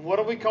 And what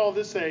do we call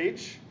this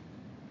age?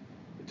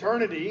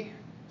 Eternity.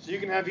 So you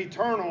can have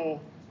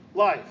eternal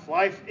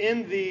life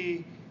in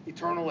the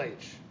eternal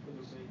age. But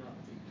it may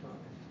not be time.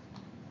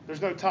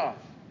 There's no time.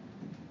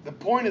 The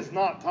point is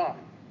not time.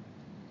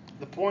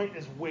 The point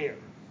is where.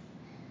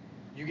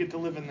 You get to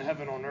live in the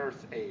heaven on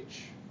earth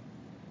age.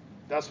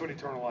 That's what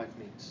eternal life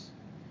means.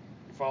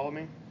 You follow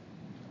me?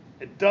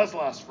 It does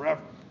last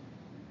forever.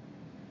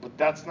 But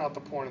that's not the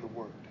point of the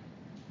word.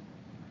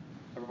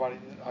 Everybody,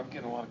 I'm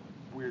getting a lot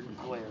of weird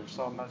glare,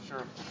 so I'm not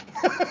sure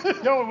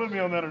if y'all are with me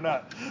on that or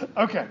not.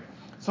 Okay,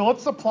 so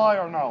let's apply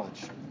our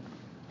knowledge.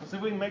 Let's see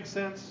if we can make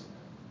sense.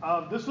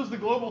 This was the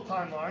global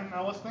timeline.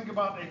 Now let's think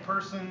about a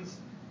person's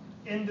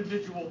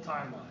individual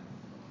timeline.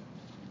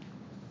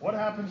 What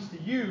happens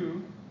to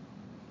you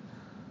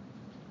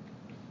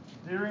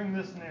during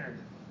this narrative?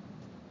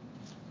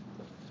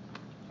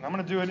 And I'm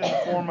going to do it in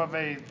the form of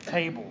a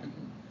table.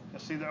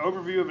 Let's see the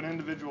overview of an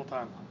individual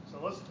timeline. So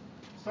let's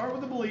start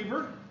with the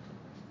believer,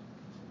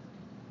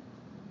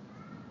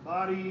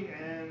 body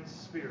and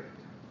spirit.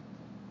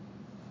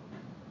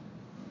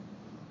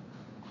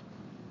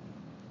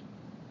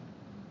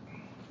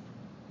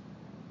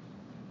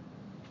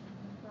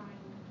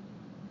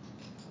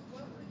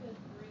 What were the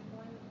three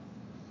ones?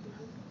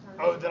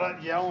 Oh, did I?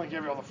 Yeah, I only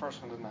gave you all the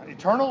first one, didn't I?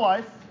 Eternal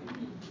life.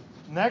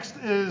 Next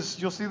is,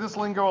 you'll see this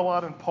lingo a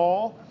lot in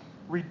Paul,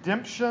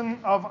 redemption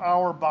of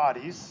our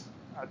bodies.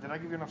 Did I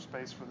give you enough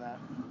space for that?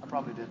 I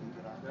probably didn't,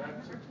 did I?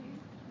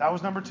 That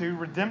was number 2,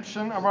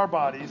 redemption of our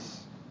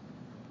bodies.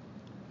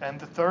 And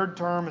the third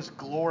term is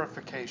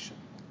glorification.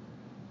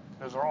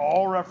 Those are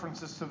all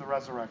references to the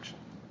resurrection.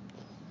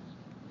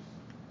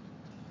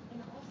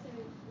 And also,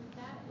 with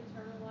that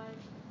eternal life,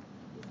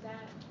 is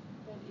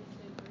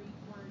the Greek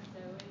word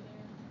Zoe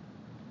there?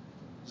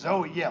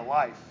 Zoe, yeah,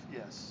 life,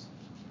 yes.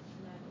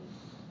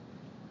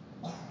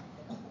 And that is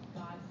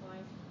God's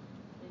life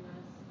in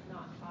us,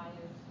 not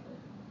bios,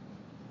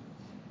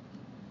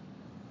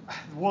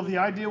 but Well, the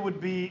idea would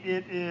be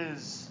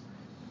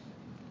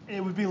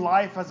it would be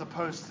life as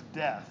opposed to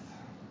death.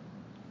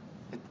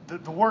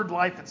 The word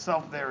life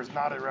itself there is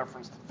not a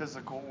reference to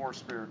physical or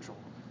spiritual.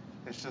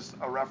 It's just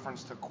a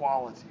reference to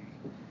quality.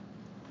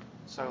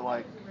 So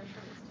like, there's a reference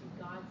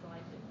to God's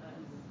life in us.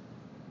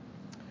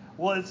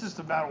 well, it's just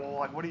about, well,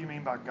 like, what do you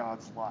mean by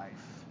God's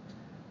life?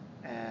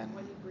 And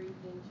What He breathed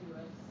into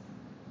us.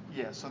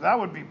 yeah, so that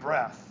would be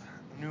breath,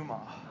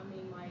 pneuma, I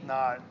mean, like,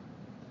 not.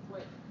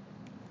 what?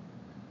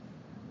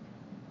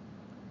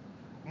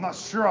 I'm not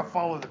sure I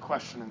follow the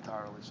question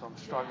entirely, so I'm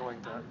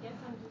struggling to. I guess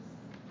I'm just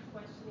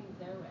questioning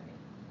Zoe.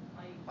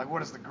 Like, what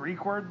does the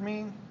Greek word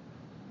mean?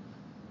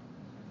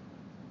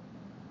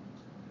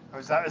 Oh,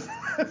 is that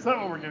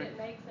what we're getting? It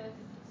makes us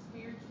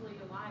spiritually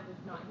alive,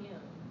 if not Him.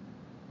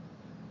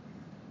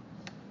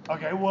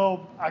 Okay,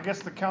 well, I guess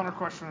the counter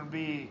question would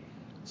be,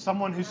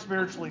 someone who's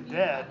spiritually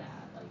dead,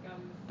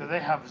 do they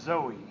have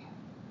Zoe?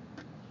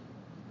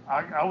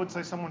 I would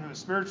say someone who is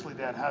spiritually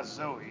dead has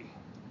Zoe.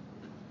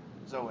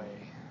 Zoe,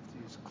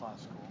 to use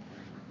classical.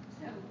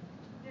 So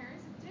there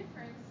is a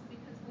difference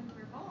because when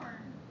we're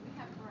born, we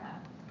have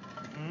breath.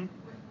 Mm-hmm.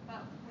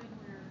 But when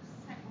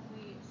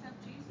we accept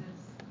Jesus,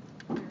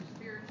 we're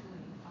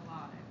spiritually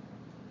alive.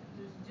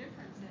 There's a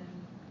difference in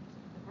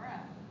the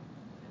breath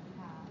that we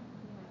have,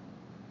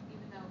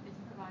 even though it's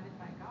provided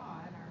by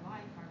God, our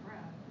life, our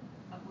breath.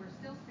 But we're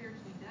still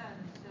spiritually dead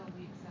until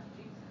we accept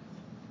Jesus.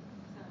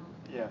 So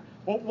Yeah.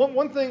 Well,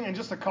 one thing, and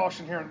just a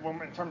caution here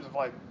in terms of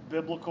like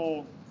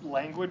biblical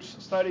language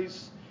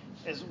studies,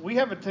 is we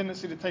have a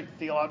tendency to take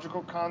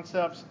theological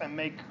concepts and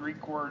make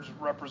Greek words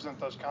represent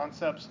those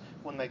concepts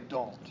when they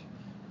don't.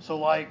 So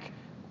like,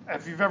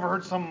 if you've ever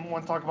heard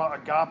someone talk about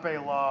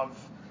agape love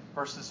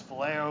versus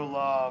phileo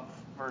love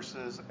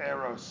versus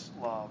eros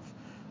love,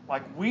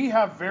 like we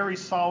have very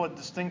solid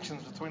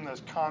distinctions between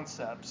those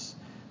concepts,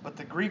 but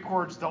the Greek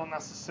words don't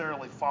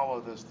necessarily follow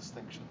those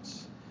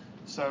distinctions.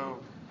 So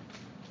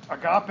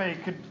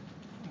agape could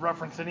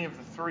reference any of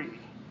the three.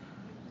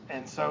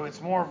 And so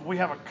it's more of, we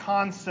have a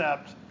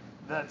concept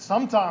that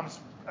sometimes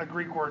a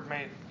Greek word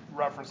may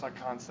reference that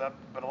concept,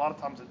 but a lot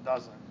of times it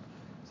doesn't.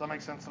 Does that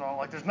make sense at all?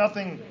 Like, there's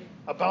nothing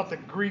about the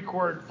Greek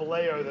word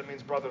phileo that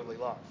means brotherly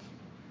love.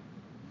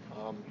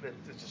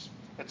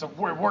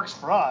 It works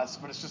for us,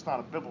 but it's just not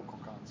a biblical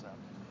concept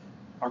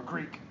or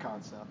Greek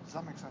concept. Does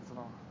that make sense at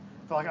all?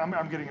 I feel like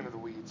I'm getting into the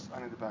weeds.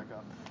 I need to back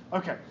up.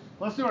 Okay,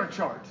 let's do our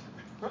chart.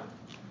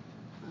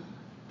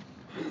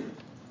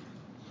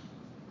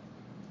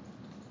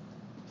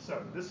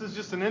 So this is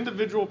just an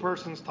individual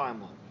person's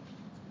timeline.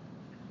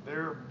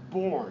 They're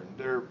born,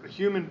 they're a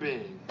human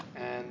being,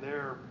 and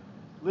they're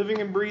living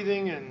and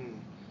breathing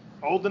and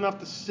old enough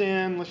to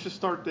sin. Let's just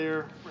start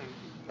there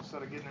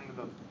instead of getting into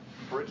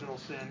the original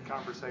sin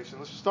conversation.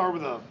 Let's just start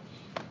with a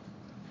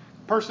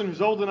person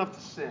who's old enough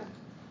to sin.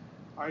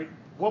 All right,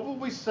 what would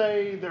we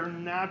say their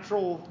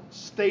natural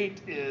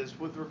state is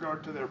with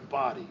regard to their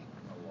body?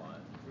 Alive.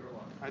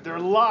 All right, they're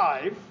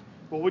alive.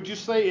 What would you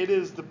say it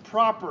is the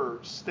proper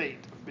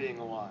state of being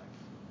alive?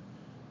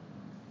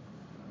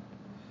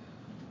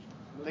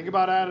 Think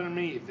about Adam and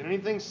Eve. Did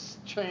anything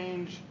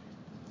change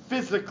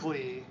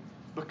physically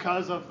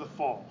because of the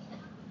fall?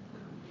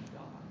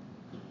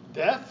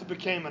 Death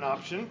became an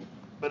option,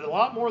 but a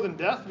lot more than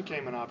death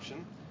became an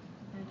option.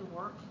 And to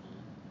work.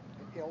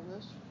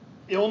 Illness.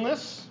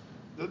 Illness,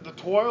 the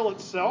toil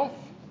itself.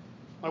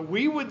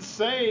 We would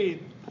say,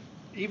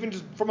 even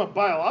just from a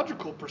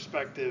biological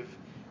perspective,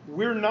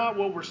 we're not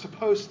what we're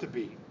supposed to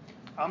be.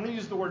 I'm going to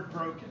use the word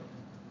broken.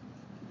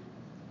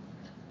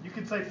 You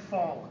could say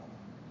fallen.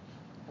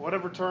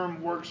 Whatever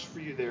term works for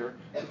you there.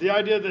 But the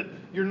idea that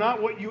you're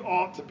not what you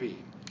ought to be.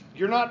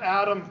 You're not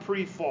Adam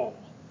pre-fall.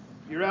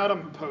 You're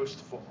Adam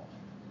post-fall.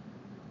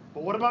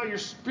 But what about your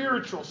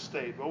spiritual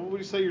state? What would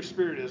we say your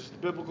spirit is? The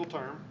biblical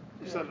term.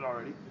 You said it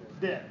already.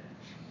 Dead.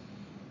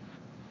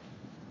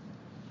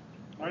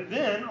 All right,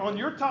 then, on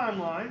your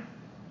timeline,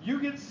 you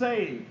get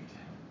saved.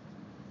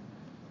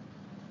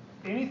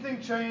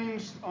 Anything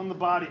changed on the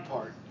body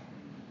part?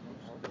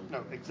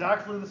 No,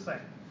 exactly the same.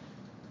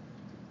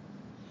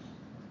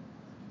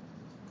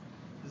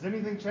 Does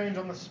anything change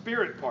on the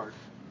spirit part?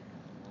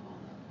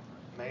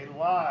 Made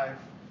alive.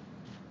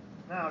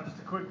 Now, just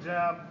a quick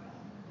jab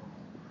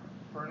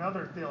for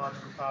another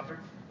theological topic.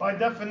 By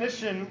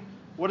definition,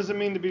 what does it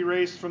mean to be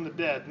raised from the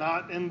dead?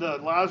 Not in the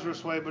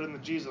Lazarus way, but in the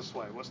Jesus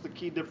way. What's the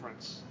key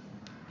difference?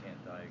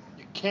 Can't die again.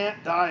 You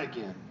can't die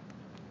again.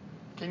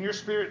 Can your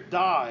spirit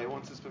die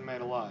once it's been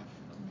made alive?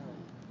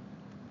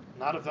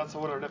 Not if that's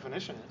what our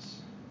definition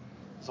is.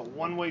 It's a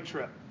one-way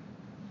trip.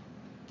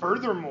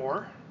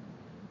 Furthermore,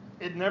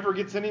 it never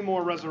gets any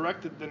more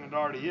resurrected than it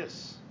already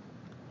is.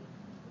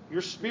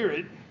 Your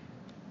spirit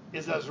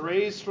is as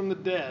raised from the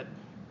dead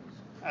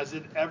as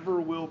it ever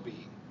will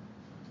be.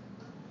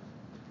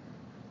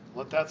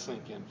 Let that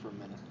sink in for a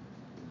minute.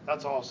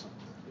 That's awesome.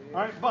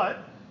 All right, but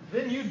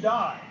then you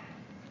die.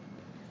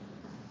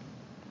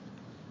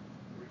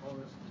 We call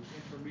this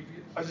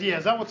intermediate. Yeah,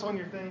 is that what's on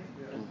your thing?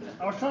 Yeah.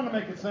 I was trying to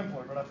make it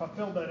simpler, but if I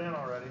filled that in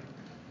already.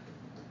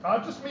 I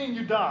just mean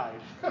you died.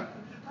 Oh,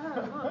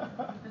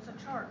 look, it's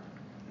a chart.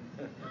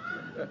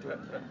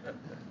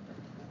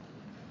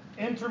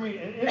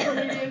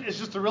 Intermediate is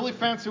just a really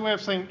fancy way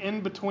of saying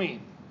in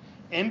between.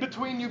 In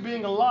between you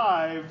being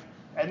alive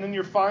and then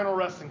your final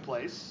resting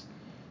place.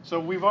 So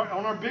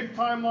on our big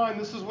timeline,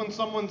 this is when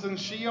someone's in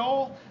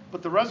Sheol,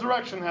 but the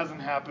resurrection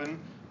hasn't happened.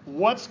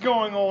 What's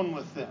going on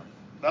with them?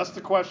 That's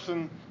the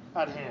question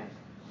at hand.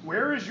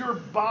 Where is your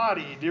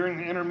body during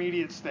the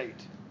intermediate state?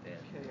 Dead.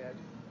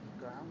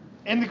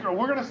 We're Ground.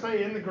 going to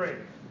say in the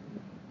grave.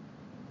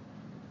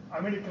 I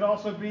mean, it could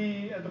also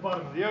be at the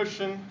bottom of the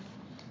ocean.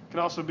 It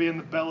could also be in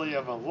the belly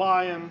of a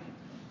lion.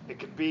 It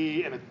could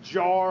be in a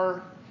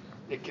jar.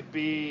 It could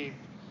be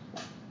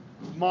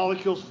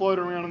molecules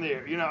floating around in the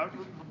air.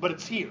 But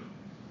it's here.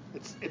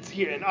 It's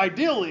here. And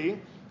ideally,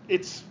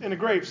 it's in a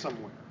grave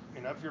somewhere,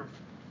 if your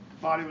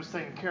body was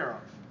taken care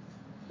of.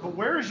 But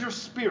where is your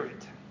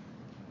spirit?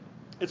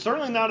 It's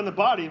certainly not in the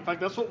body. In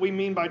fact, that's what we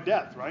mean by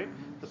death, right?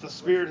 That the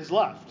spirit has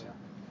left.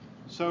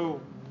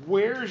 So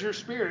where is your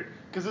spirit?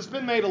 Because it's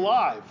been made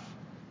alive.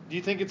 Do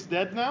you think it's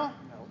dead now?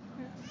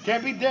 No.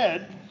 Can't be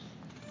dead.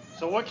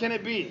 So what can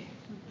it be?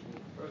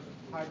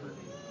 Hibernate.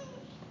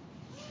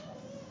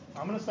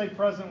 I'm going to say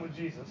present with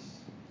Jesus.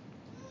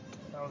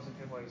 That was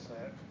a good way to say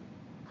it.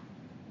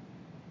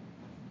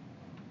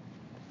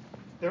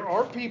 There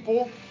are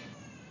people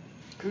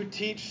who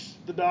teach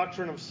the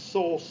doctrine of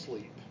soul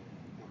sleep.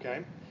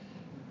 Okay?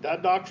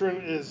 That doctrine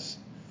is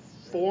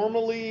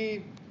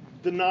formally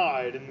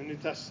denied in the New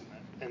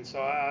Testament. And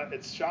so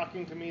it's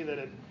shocking to me that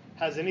it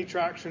has any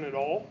traction at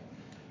all.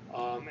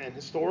 And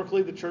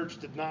historically, the church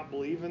did not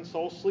believe in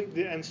soul sleep.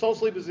 And soul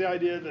sleep is the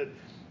idea that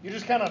you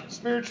just kind of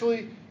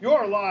spiritually,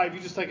 you're alive, you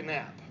just take a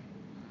nap.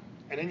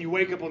 And then you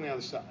wake up on the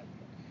other side.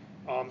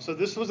 So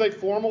this was a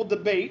formal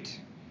debate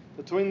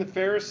between the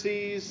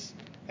Pharisees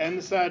and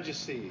the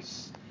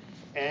Sadducees.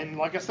 And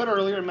like I said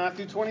earlier in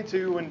Matthew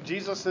 22, when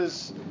Jesus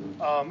is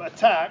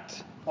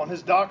attacked on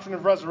his doctrine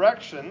of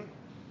resurrection,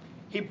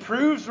 he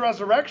proves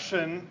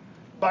resurrection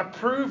by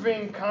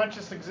proving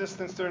conscious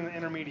existence during the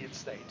intermediate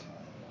state.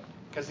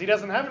 Because he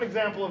doesn't have an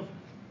example of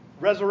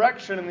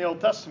resurrection in the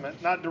Old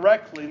Testament, not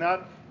directly,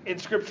 not in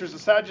scriptures the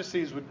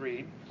Sadducees would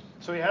read.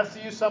 So he has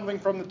to use something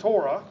from the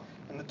Torah.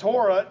 And the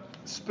Torah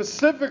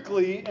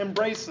specifically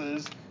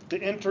embraces the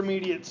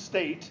intermediate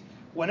state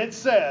when it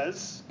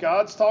says,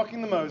 God's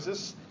talking to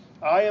Moses,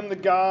 I am the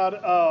God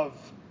of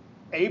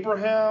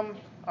Abraham,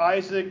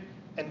 Isaac,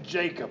 and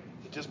Jacob.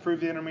 He just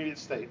proved the intermediate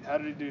state. How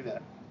did he do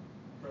that?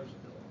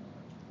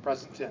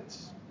 Present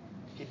tense.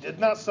 He did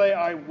not say,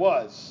 I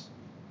was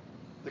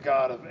the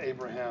God of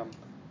Abraham,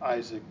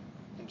 Isaac,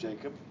 and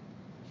Jacob.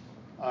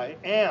 I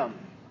am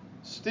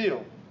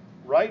still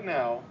right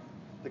now,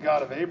 the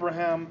God of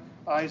Abraham,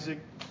 Isaac,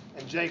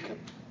 and Jacob.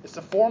 It's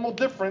a formal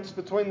difference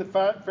between the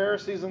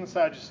Pharisees and the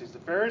Sadducees. The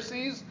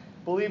Pharisees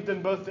believed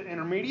in both the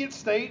intermediate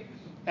state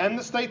and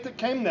the state that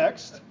came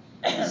next.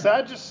 The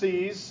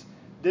Sadducees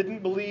didn't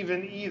believe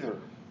in either.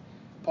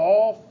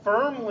 Paul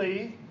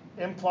firmly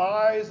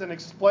implies and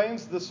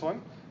explains this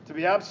one. To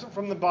be absent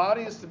from the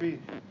body is to be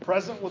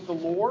present with the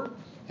Lord.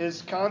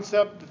 His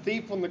concept, the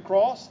thief on the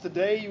cross,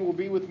 today you will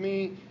be with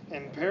me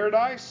in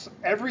paradise.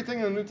 Everything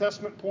in the New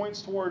Testament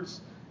points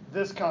towards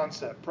this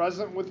concept,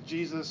 present with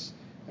Jesus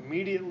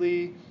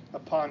immediately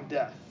upon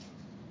death.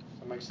 Does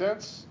that make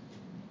sense?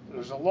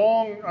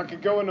 I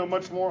could go into a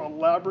much more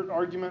elaborate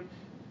argument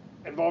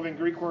involving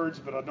Greek words,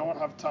 but I don't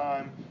have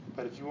time.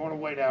 But if you want to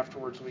wait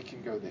afterwards, we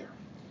can go there.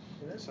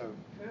 And that's So,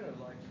 kind of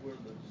like where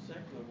the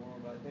secular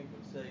world, I think,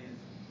 would say is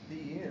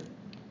the end.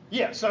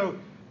 yeah, so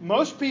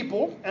most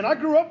people, and I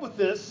grew up with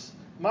this,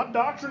 my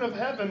doctrine of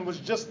heaven was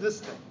just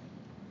this thing.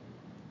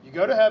 You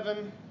go to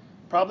heaven,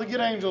 probably get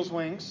angel's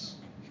wings,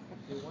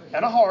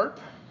 and a harp,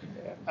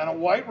 and a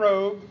white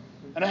robe,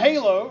 and a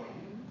halo,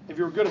 if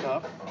you were good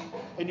enough,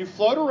 and you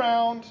float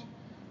around,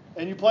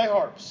 and you play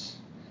harps.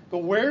 But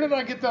where did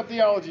I get that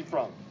theology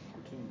from?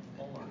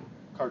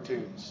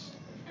 Cartoons.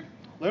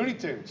 Looney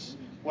Tunes.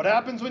 What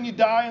happens when you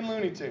die in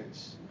Looney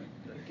Tunes?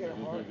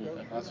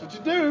 That's what you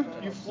do.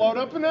 You float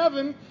up in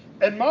heaven,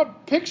 and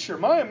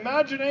my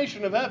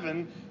imagination of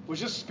heaven was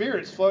just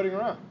spirits floating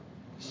around.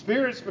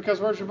 Spirits,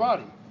 because where's your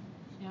body?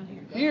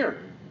 Here.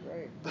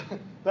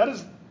 That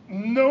is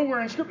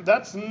nowhere in Scripture.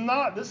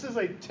 This is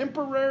a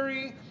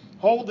temporary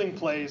holding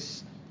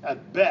place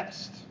at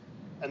best.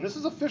 And this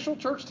is official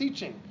church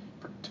teaching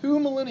for 2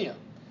 millennia.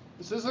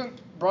 This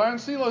isn't Brian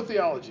Selo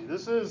theology.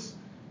 This is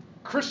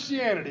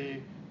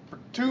Christianity for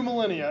 2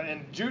 millennia.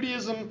 And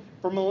Judaism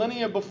for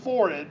millennia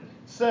before it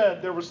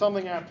said there was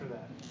something after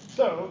that.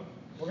 So,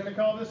 we're going to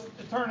call this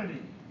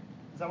eternity.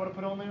 Is that what I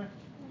put on there?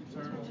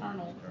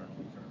 Eternal.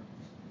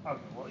 Okay,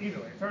 well, either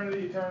way.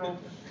 Eternity, eternal.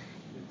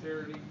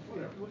 Eternity,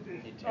 whatever.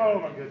 Oh,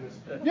 my goodness.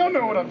 Y'all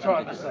know what I'm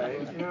trying to say.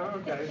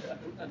 Okay.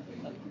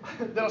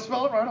 Did I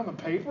spell it right on the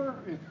paper?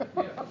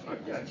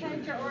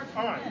 Change your order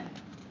All right.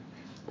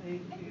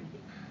 again.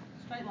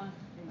 Straight line.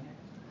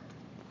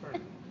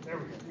 There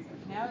we go.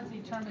 Now it's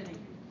eternity.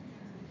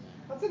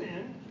 That's an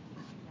N.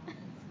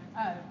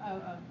 Oh,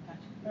 gotcha.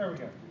 There we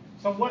go.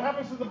 So what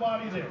happens to the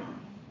body there?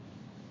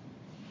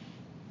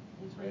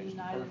 It's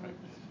reunited with the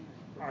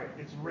Spirit. All right,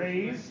 it's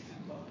raised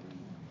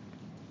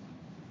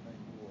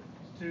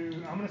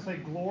to, I'm going to say,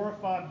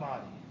 glorified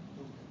body.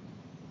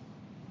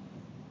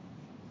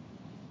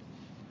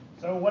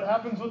 So what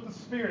happens with the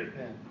spirit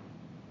then?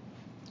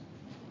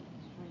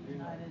 It's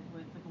reunited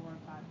with the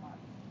glorified body.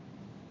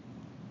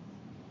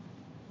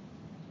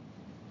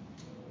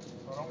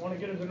 So I don't want to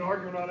get into an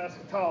argument about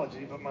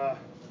eschatology, but my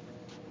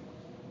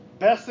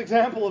best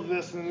example of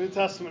this in the New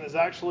Testament is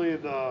actually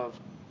the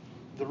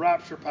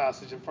rapture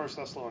passage in 1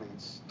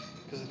 Thessalonians.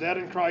 Because the dead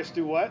in Christ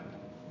do what?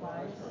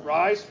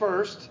 Rise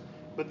first.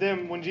 But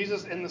then when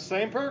Jesus, in the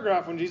same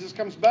paragraph, when Jesus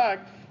comes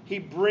back, he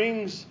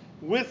brings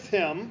with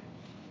him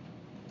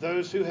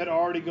those who had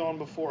already gone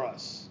before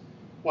us.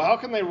 Well, how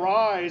can they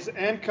rise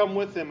and come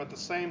with him at the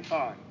same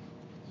time?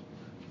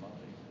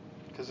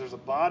 Because there's a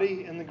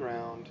body in the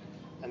ground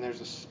and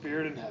there's a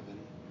spirit in heaven,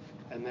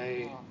 and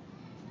they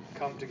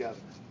come together.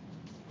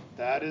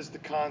 That is the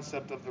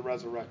concept of the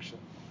resurrection.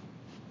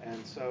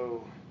 And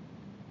so,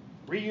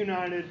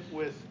 reunited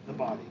with the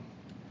body.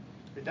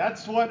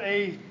 That's what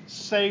a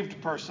saved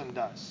person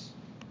does.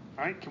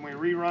 All right, can we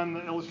rerun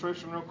the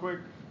illustration real quick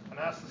and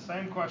ask the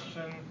same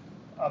question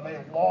of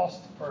a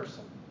lost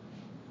person?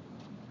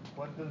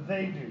 What do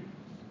they do?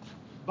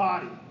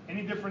 Body.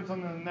 Any difference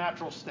in the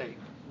natural state?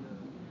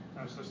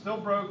 No, so still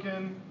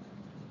broken.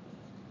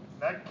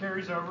 That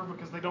carries over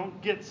because they don't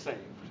get saved.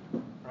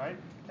 Right?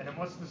 And then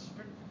once the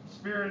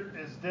spirit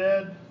is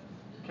dead,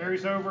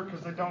 carries over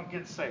because they don't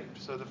get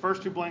saved. So the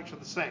first 2 blanks are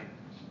the same.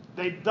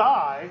 They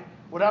die.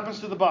 What happens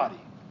to the body?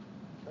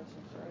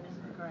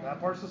 That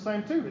part's the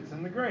same too. It's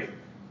in the grave.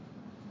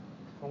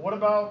 But what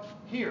about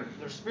here?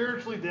 They're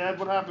spiritually dead.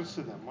 What happens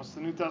to them? What's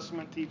the New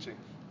Testament teaching?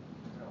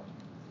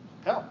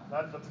 Hell.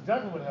 That's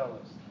exactly what hell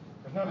is.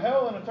 There's no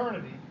hell in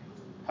eternity.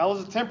 Hell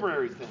is a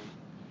temporary thing.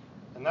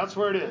 And that's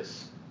where it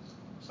is.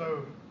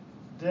 So,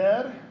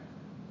 dead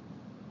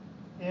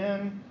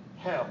in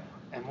hell.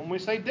 And when we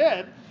say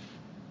dead,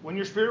 when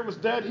your spirit was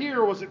dead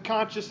here, was it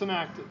conscious and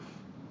active?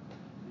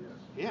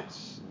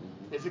 Yes.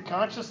 Is it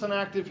conscious and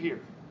active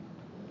here?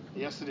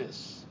 Yes, it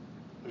is.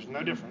 There's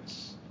no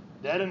difference.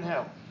 Dead in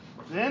hell.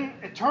 Then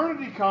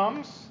eternity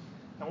comes,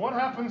 and what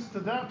happens to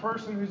that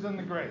person who's in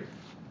the grave?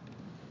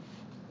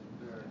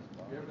 They're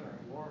given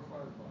a glorified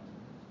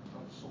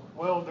body of sorts.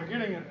 Well, they're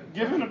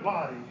given a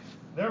body.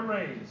 They're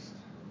raised.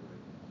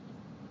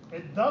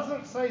 It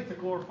doesn't say it's a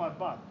glorified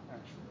body,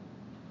 actually.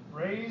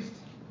 Raised,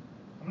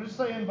 I'm just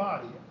saying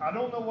body. I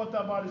don't know what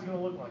that body's going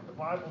to look like. The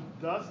Bible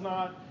does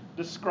not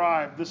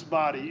describe this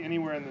body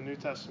anywhere in the New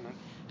Testament,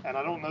 and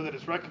I don't know that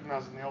it's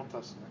recognized in the Old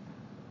Testament.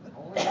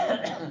 Only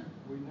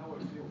we know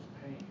it feels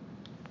pain.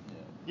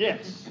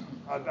 Yes.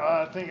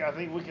 I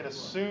think we can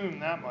assume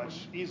that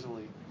much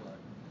easily.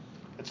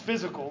 It's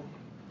physical.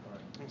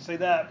 You can say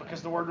that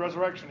because the word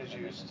resurrection is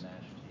used.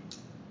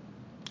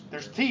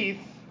 There's teeth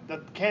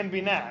that can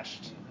be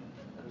gnashed.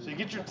 So you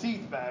get your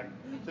teeth back.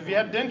 So if you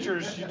had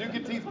dentures, you do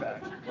get teeth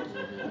back.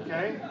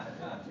 Okay?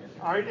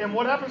 All right, and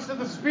what happens to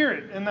the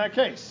spirit in that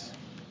case?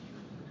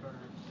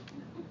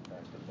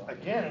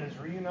 Again, it is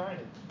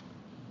reunited.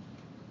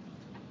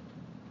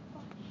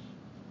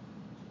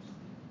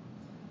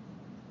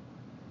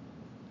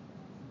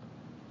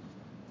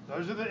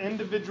 Those are the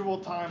individual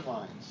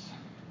timelines.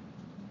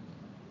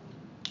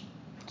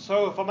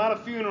 So if I'm at a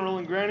funeral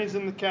and Granny's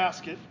in the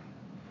casket,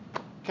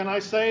 can I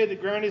say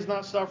that Granny's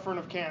not suffering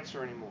of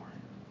cancer anymore?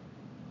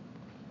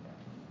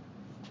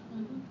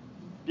 Mm-hmm.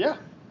 Yeah.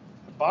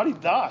 Her body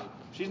died.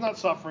 She's not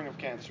suffering of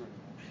cancer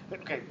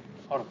anymore. Okay,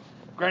 hold on.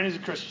 Granny's a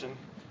Christian,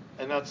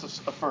 and that's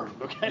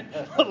affirmed, okay?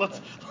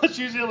 let's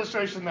use the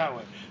illustration that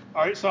way.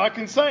 All right, so I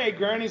can say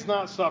Granny's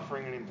not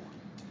suffering anymore.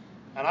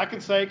 And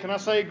can I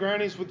say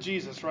Granny's with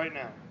Jesus right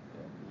now?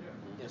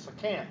 Yes,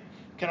 I can.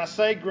 Can I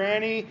say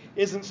Granny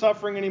isn't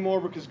suffering anymore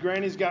because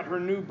Granny's got her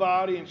new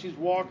body and she's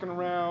walking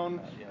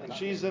around and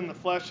she's in the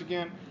flesh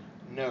again?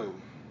 No,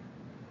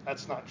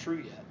 that's not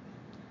true yet.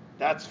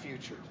 That's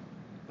future.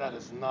 That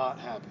has not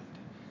happened.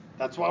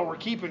 That's why we're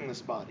keeping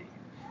this body.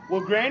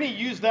 Will Granny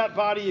use that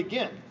body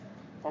again?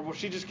 Or will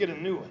she just get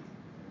a new one?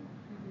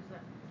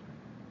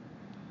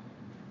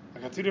 I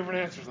got two different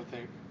answers, I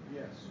think.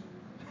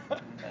 Yes.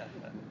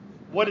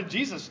 What did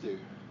Jesus do?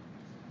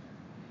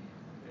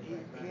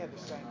 He had the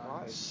same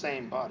body.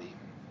 Same body.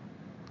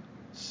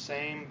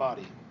 Same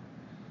body.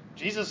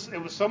 Jesus,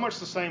 it was so much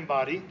the same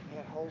body. He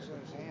had holes in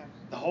his hands.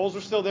 The holes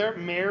are still there.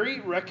 Mary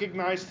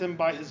recognized him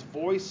by his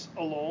voice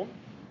alone.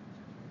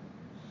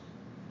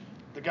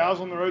 The guys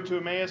on the road to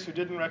Emmaus who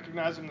didn't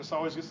recognize him, this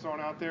always gets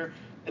thrown out there.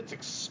 It's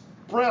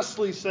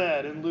expressly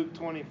said in Luke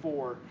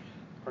 24,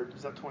 or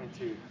is that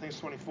 22? I think it's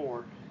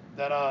 24,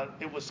 that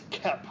it was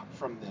kept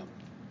from them.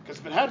 Because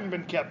if it hadn't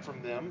been kept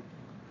from them,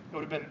 it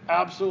would have been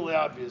absolutely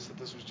obvious that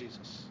this was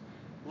Jesus.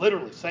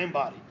 Literally, same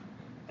body.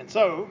 And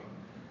so,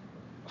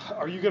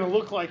 are you going to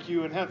look like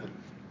you in heaven?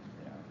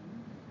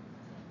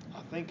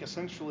 I think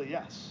essentially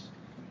yes.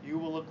 You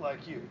will look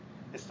like you.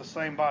 It's the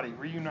same body,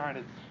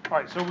 reunited. All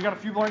right, so we got a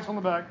few blanks on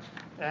the back,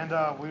 and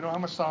we don't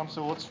have much time,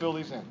 so let's fill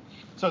these in.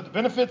 So the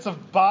benefits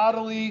of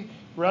bodily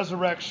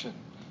resurrection.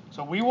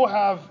 So we will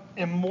have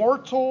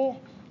immortal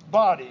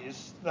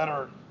bodies that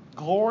are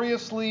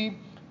gloriously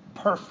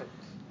perfect.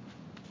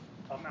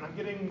 And I'm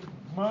getting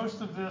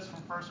most of this from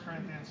 1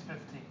 Corinthians 15.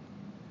 So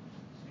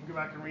you can go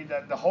back and read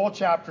that. The whole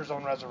chapter is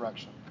on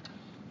resurrection.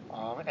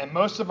 And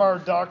most of our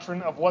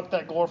doctrine of what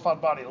that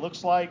glorified body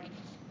looks like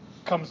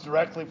comes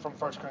directly from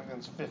 1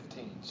 Corinthians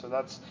 15. So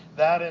that's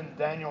that in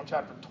Daniel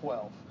chapter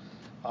 12.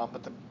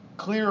 But the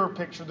clearer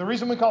picture, the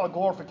reason we call it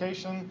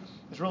glorification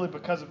is really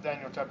because of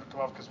Daniel chapter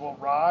 12, because we'll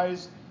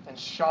rise and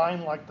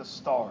shine like the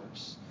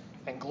stars.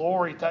 And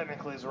glory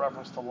technically is a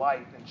reference to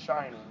light and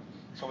shining.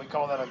 So we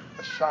call that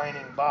a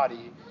shining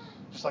body.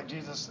 Just like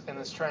Jesus in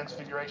this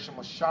transfiguration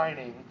was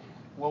shining.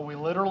 Will we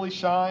literally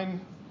shine?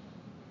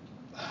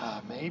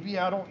 Maybe,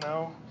 I don't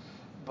know.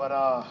 But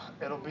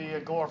it'll be a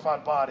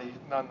glorified body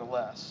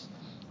nonetheless.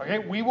 Okay,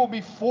 we will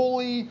be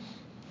fully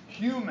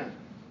human.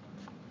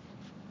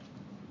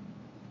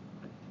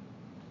 The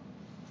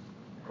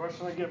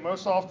question I get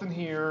most often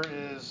here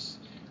is,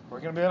 we're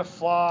going to be able to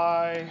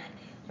fly,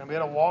 going to be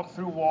able to walk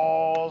through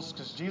walls,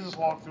 because Jesus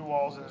walked through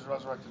walls in his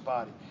resurrected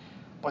body.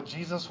 But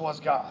Jesus was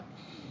God.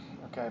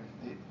 Okay,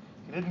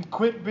 he didn't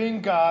quit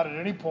being God at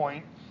any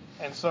point,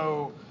 and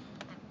so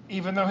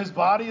even though his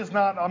body is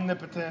not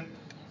omnipotent,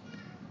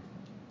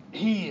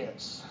 he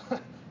is.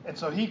 And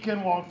so he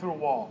can walk through a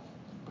wall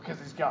because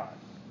he's God.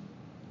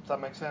 Does that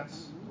make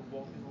sense?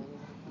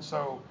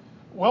 So,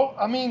 well,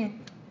 I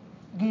mean,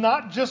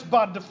 not just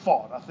by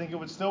default. I think it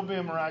would still be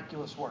a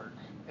miraculous work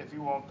if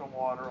you walked on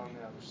water on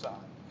the other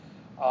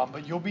side.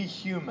 But you'll be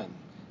human.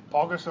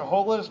 Paul goes through a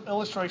whole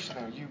illustration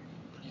there. You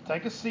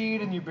take a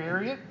seed and you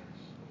bury it,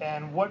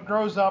 and what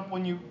grows up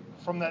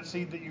from that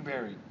seed that you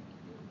buried?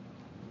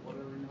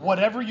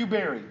 Whatever you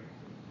buried.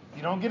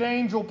 You don't get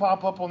angel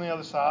pop up on the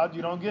other side.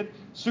 You don't get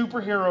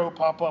superhero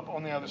pop up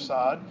on the other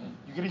side.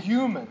 You get a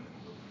human.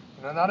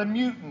 You're not a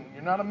mutant.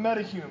 You're not a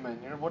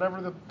metahuman. You're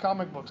whatever the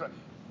comic books are.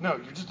 No,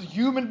 you're just a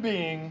human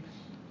being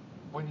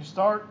when you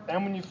start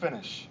and when you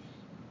finish.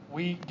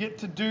 We get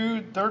to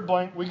do, third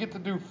blank, we get to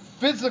do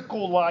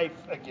physical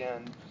life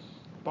again,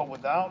 but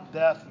without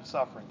death and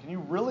suffering. Can you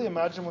really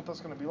imagine what that's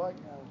going to be like?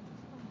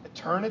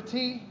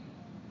 Eternity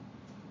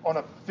on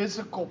a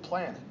physical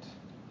planet,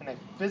 in a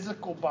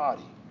physical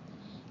body.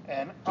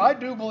 And I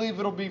do believe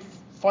it'll be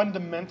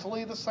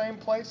fundamentally the same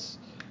place.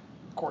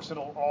 Of course,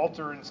 it'll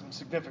alter in some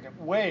significant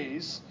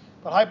ways,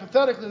 but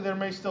hypothetically, there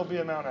may still be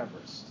a Mount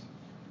Everest.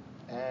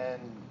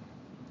 And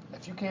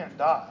if you can't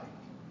die,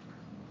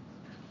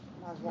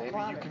 maybe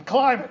you can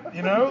climb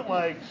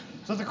it,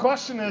 So the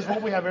question is, will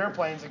we have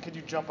airplanes and could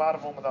you jump out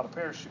of them without a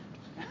parachute?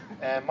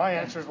 And my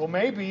answer is, well,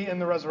 maybe in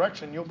the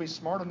resurrection, you'll be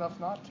smart enough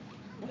not to.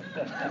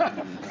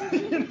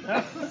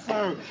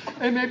 So,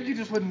 and maybe you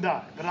just wouldn't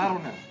die, but I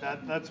don't know.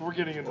 That's we're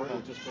getting into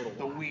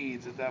the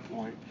weeds at that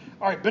point.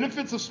 All right,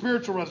 benefits of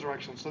spiritual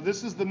resurrection. So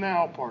this is the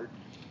now part.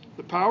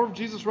 The power of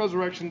Jesus'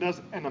 resurrection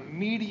does an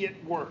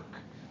immediate work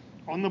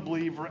on the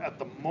believer at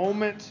the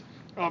moment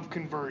of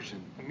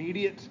conversion.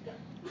 Immediate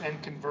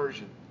and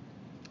conversion.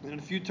 And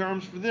a few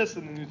terms for this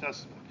in the New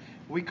Testament.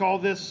 We call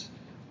this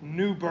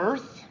new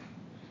birth.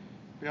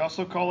 We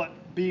also call it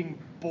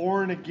being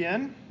born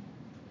again.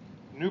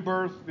 New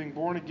birth, being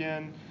born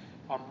again.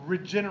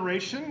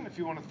 Regeneration, if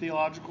you want a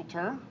theological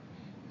term,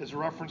 is a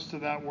reference to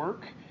that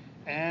work.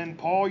 And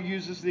Paul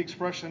uses the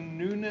expression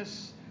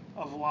newness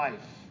of life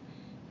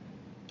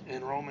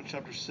in Romans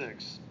chapter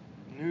 6.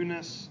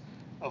 Newness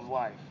of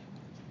life.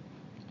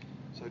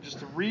 So just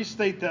to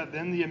restate that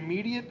then, the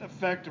immediate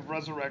effect of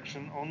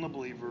resurrection on the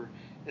believer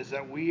is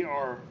that we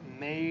are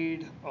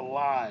made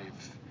alive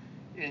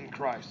in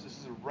Christ. This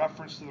is a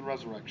reference to the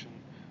resurrection.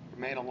 We're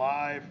made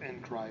alive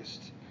in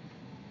Christ.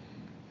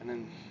 And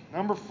then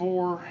number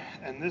 4,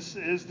 and this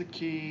is the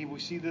key, we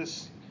see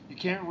this, you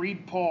can't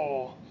read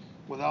Paul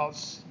without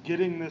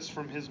getting this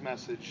from his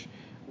message.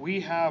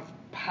 We have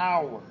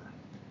power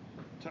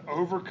to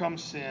overcome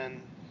sin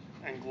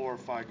and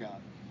glorify God.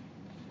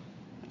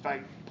 In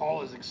fact,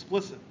 Paul is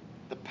explicit.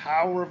 The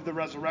power of the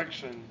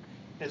resurrection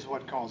is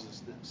what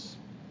causes this.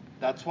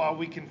 That's why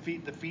we can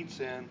defeat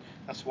sin.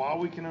 That's why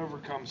we can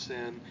overcome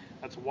sin.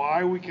 That's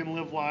why we can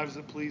live lives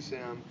that please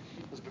Him.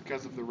 It's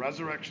because of the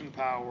resurrection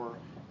power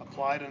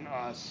applied in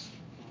us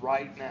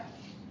right now.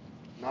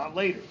 Not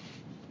later.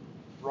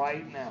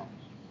 Right now.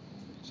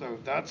 So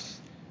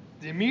that's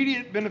the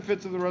immediate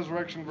benefits of the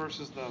resurrection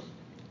versus the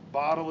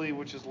bodily,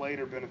 which is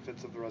later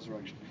benefits of the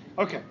resurrection.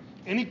 Okay.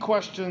 Any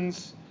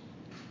questions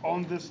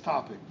on this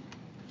topic?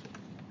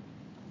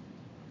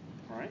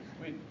 All right.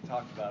 We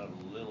talked about it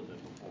a little bit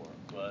before,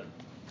 but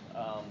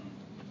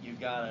you've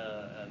got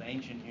an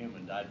ancient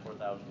human died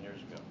 4,000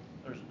 years ago.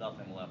 There's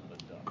nothing left but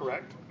dust.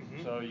 Correct.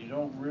 Mm-hmm. So you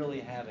don't really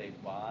have a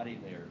body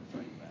there to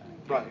bring back.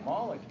 You Right. have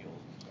molecules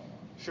and so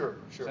on. Sure.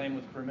 Same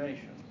with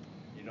cremation.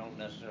 You don't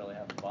necessarily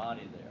have a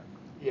body there.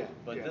 Yeah.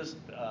 But this,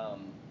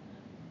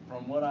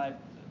 from what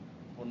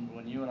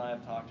when you and I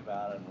have talked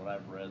about it and what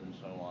I've read and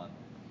so on,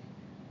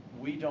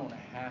 we don't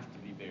have to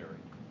be buried.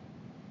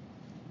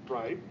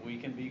 Right. We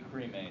can be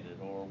cremated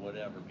or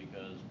whatever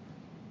because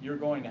you're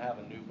going to have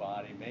a new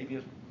body. Maybe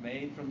it's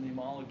made from the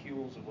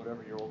molecules of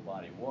whatever your old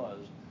body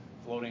was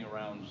floating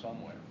around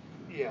somewhere.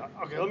 Yeah.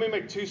 Okay. Let me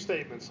make 2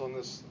 statements on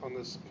this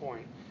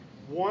point.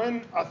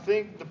 One, I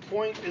think the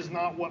point is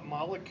not what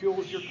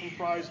molecules you're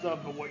comprised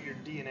of, but what your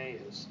DNA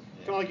is.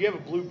 Kind of like you have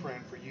a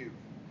blueprint for you,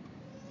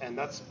 and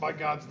that's by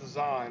God's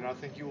design. I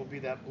think you will be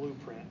that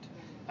blueprint,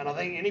 and I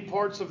think any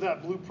parts of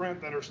that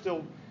blueprint that are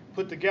still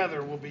put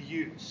together will be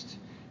used.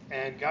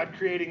 And God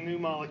creating new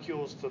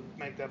molecules to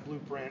make that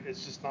blueprint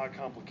is just not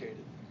complicated.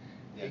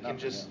 Yeah, He can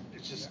just, him.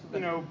 it's just,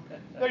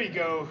 there you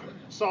go,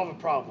 solve a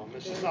problem.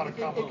 It's just not a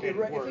complicated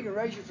If word. He can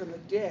raise you from the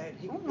dead,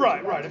 He can put you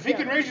Right. back If He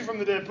can together. raise you from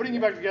the dead, putting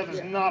you back together is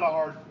Yeah. not a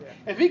hard.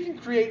 Yeah. If He can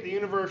create the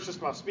universe just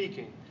by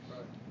speaking, Right.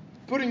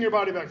 putting your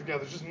body back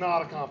together is just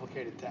not a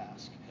complicated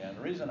task. Yeah, and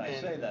the reason I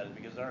And- say that is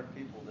because there are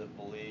people that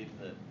believe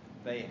that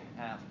they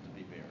have to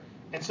be buried.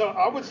 And so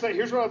I would say,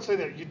 here's what I would say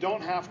that you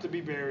don't have to be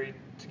buried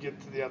to get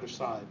to the other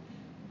side.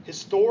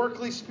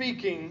 Historically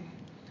speaking,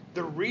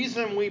 the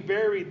reason we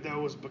buried,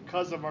 though, is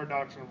because of our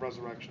doctrine of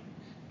resurrection.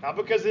 Not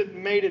because it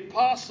made it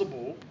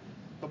possible,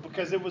 but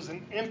because it was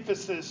an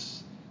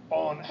emphasis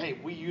on, hey,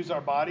 we use our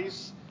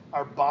bodies.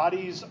 Our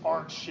bodies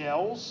aren't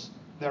shells,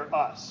 they're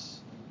us.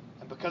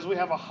 And because we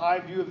have a high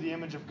view of the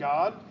image of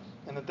God,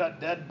 and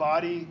that dead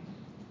body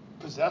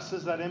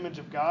possesses that image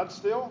of God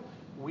still,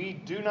 we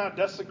do not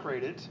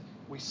desecrate it.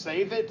 We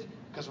save it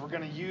because we're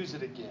going to use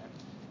it again.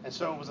 And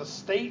so it was a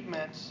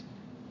statement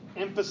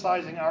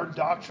emphasizing our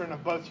doctrine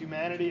of both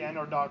humanity and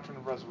our doctrine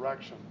of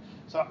resurrection.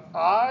 So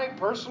I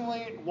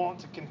personally want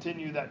to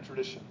continue that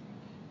tradition.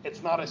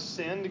 It's not a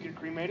sin to get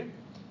cremated.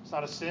 It's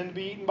not a sin to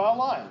be eaten by a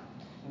lion.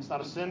 It's not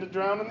a sin to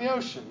drown in the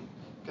ocean.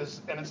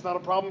 And it's not a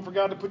problem for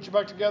God to put you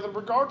back together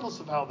regardless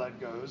of how that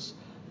goes.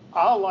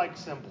 I like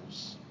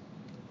symbols,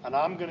 and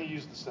I'm going to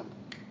use the symbol.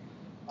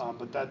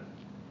 But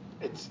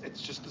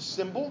it's just a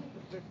symbol.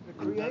 The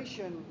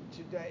creation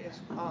today is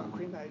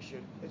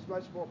cremation. It's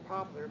much more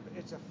popular, but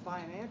it's a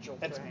financial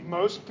thing.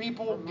 Most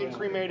people get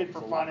cremated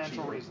for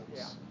financial reasons.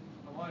 Yeah.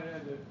 I might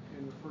add that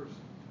in the first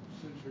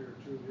century or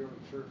two of the early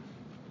church,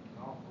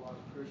 an awful lot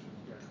of Christians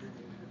got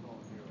cremated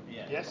voluntarily.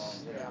 Yeah,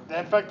 Yes. Yeah.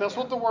 In fact, that's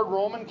what the word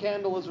Roman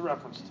candle is a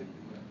reference to.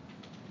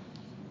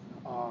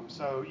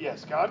 So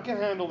yes, God can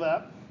handle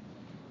that.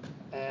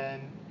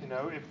 And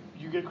if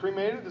you get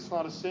cremated, it's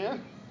not a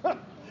sin.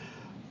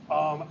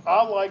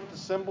 I like the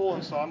symbol,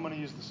 and so I'm going to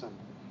use the symbol.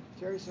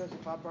 Terry says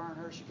if I burn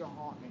her, she's going to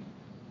haunt me.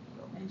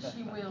 And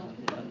she will.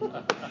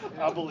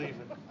 I believe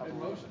it. And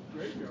most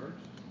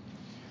graveyards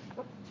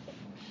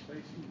face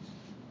east.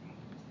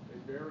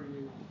 They bury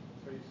you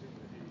facing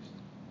the east.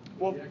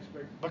 Well,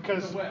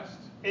 because the west.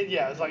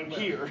 It's like The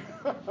west. here.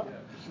 Yeah,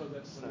 so that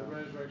when So. the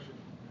resurrection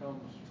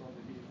comes from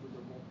the east with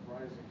the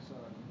rising sun,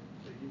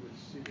 that you would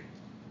see it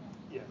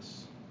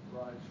Yes.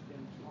 rise into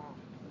it.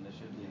 And they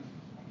should be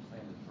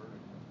planted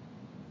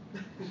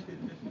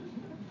vertically.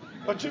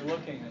 But You're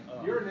looking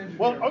up. You're an engineer.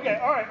 Well, okay,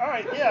 all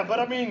right, yeah, but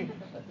I mean,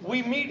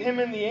 we meet him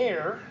in the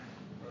air,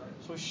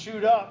 so we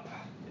shoot up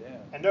Yeah.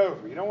 and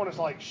over. You don't want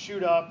to like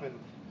shoot up and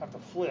have to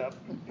flip,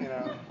 you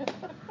know.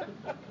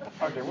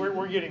 Okay,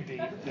 we're getting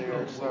deep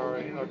there.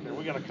 Sorry. Okay,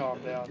 we got to calm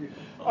down.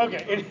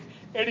 Okay,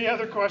 any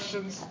other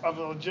questions of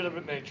a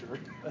legitimate nature?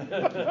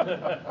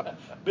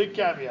 Big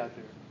caveat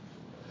there.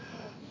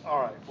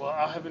 All right. Well,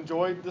 I have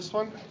enjoyed this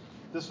one.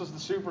 This was the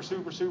super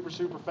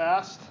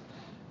fast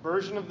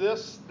version of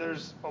this.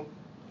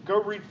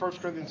 Go read 1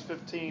 Corinthians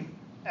 15.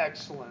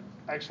 Excellent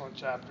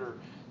chapter.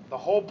 The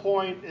whole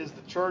point is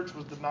the church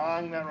was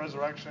denying that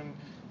resurrection,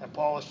 and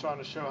Paul is trying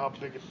to show how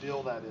big a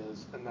deal that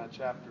is in that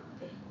chapter.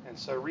 And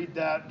so read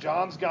that.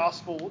 John's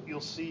gospel, you'll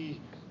see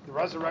the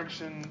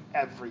resurrection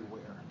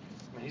everywhere.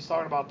 I mean, he's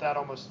talking about that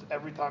almost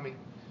every time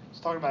he's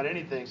talking about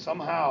anything.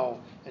 Somehow,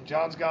 in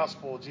John's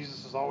gospel,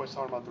 Jesus is always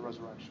talking about the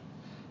resurrection.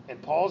 In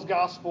Paul's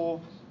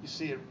gospel, you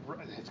see it,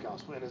 his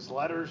gospel, in his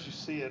letters, you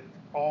see it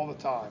all the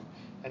time.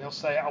 And he'll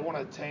say, I want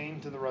to attain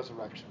to the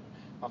resurrection.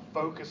 My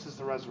focus is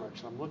the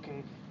resurrection. I'm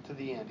looking to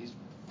the end. He's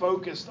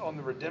focused on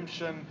the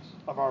redemption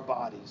of our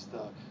bodies,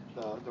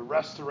 the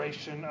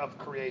restoration of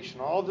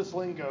creation. All this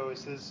lingo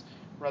is his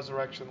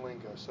resurrection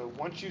lingo. So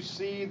once you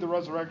see the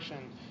resurrection,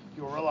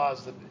 you'll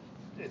realize that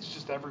it's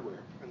just everywhere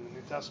in the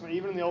New Testament.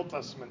 Even in the Old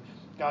Testament,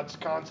 God's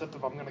concept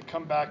of I'm going to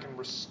come back and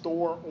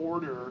restore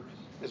order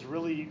is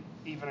really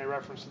even a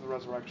reference to the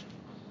resurrection.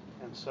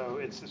 And so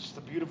it's just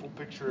a beautiful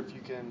picture if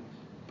you can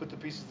put the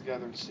pieces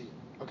together and see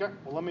it. Okay?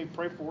 Well, let me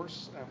pray for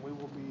us, and we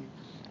will be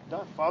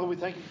done. Father, we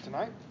thank you for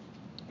tonight.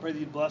 Pray that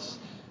you bless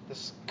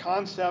this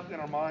concept in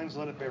our minds.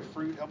 Let it bear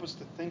fruit. Help us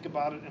to think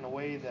about it in a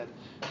way that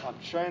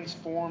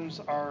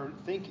transforms our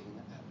thinking,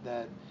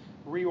 that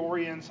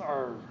reorients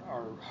our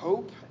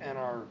hope and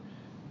our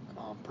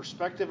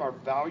perspective. Our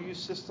value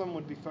system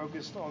would be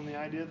focused on the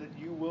idea that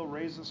you will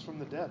raise us from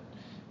the dead.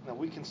 That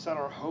we can set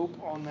our hope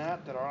on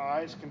that our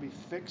eyes can be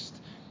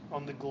fixed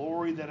on the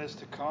glory that is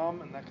to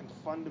come, and that can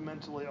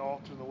fundamentally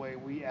alter the way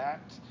we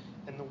act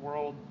in the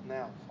world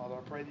now. Father,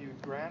 I pray that you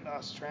would grant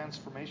us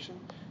transformation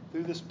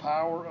through this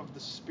power of the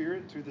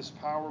Spirit, through this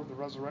power of the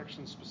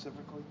resurrection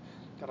specifically.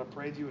 God, I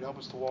pray that you would help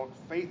us to walk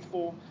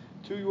faithful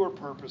to your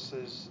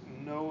purposes,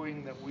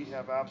 knowing that we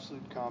have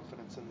absolute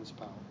confidence in this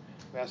power.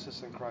 We ask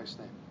this in Christ's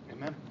name.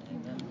 Amen.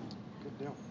 Amen. Good deal.